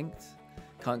extinct.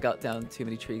 Can't cut down too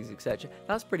many trees, etc.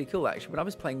 That's pretty cool, actually. When I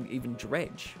was playing even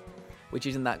Dredge, which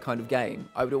isn't that kind of game,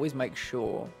 I would always make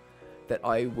sure that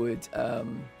I wouldn't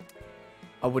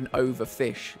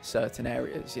overfish certain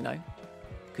areas, you know?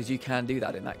 Because you can do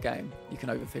that in that game. You can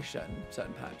overfish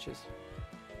certain patches.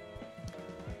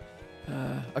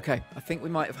 Okay, I think we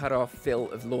might have had our fill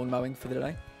of lawn mowing for the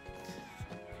day.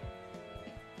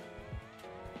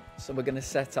 So we're going to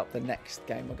set up the next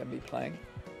game we're going to be playing.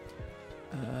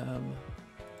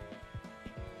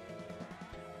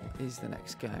 What is the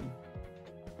next game?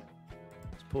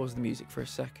 Let's pause the music for a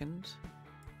second.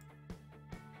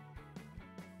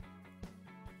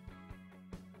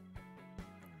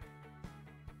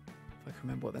 If I can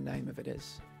remember what the name of it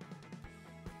is.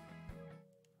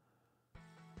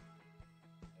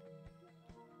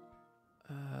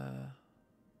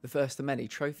 The first of many.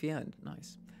 Trophy earned.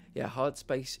 Nice. Yeah, Hard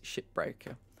Space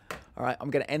Shipbreaker. All right,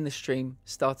 I'm going to end the stream,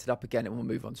 start it up again, and we'll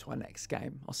move on to our next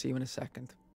game. I'll see you in a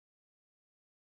second.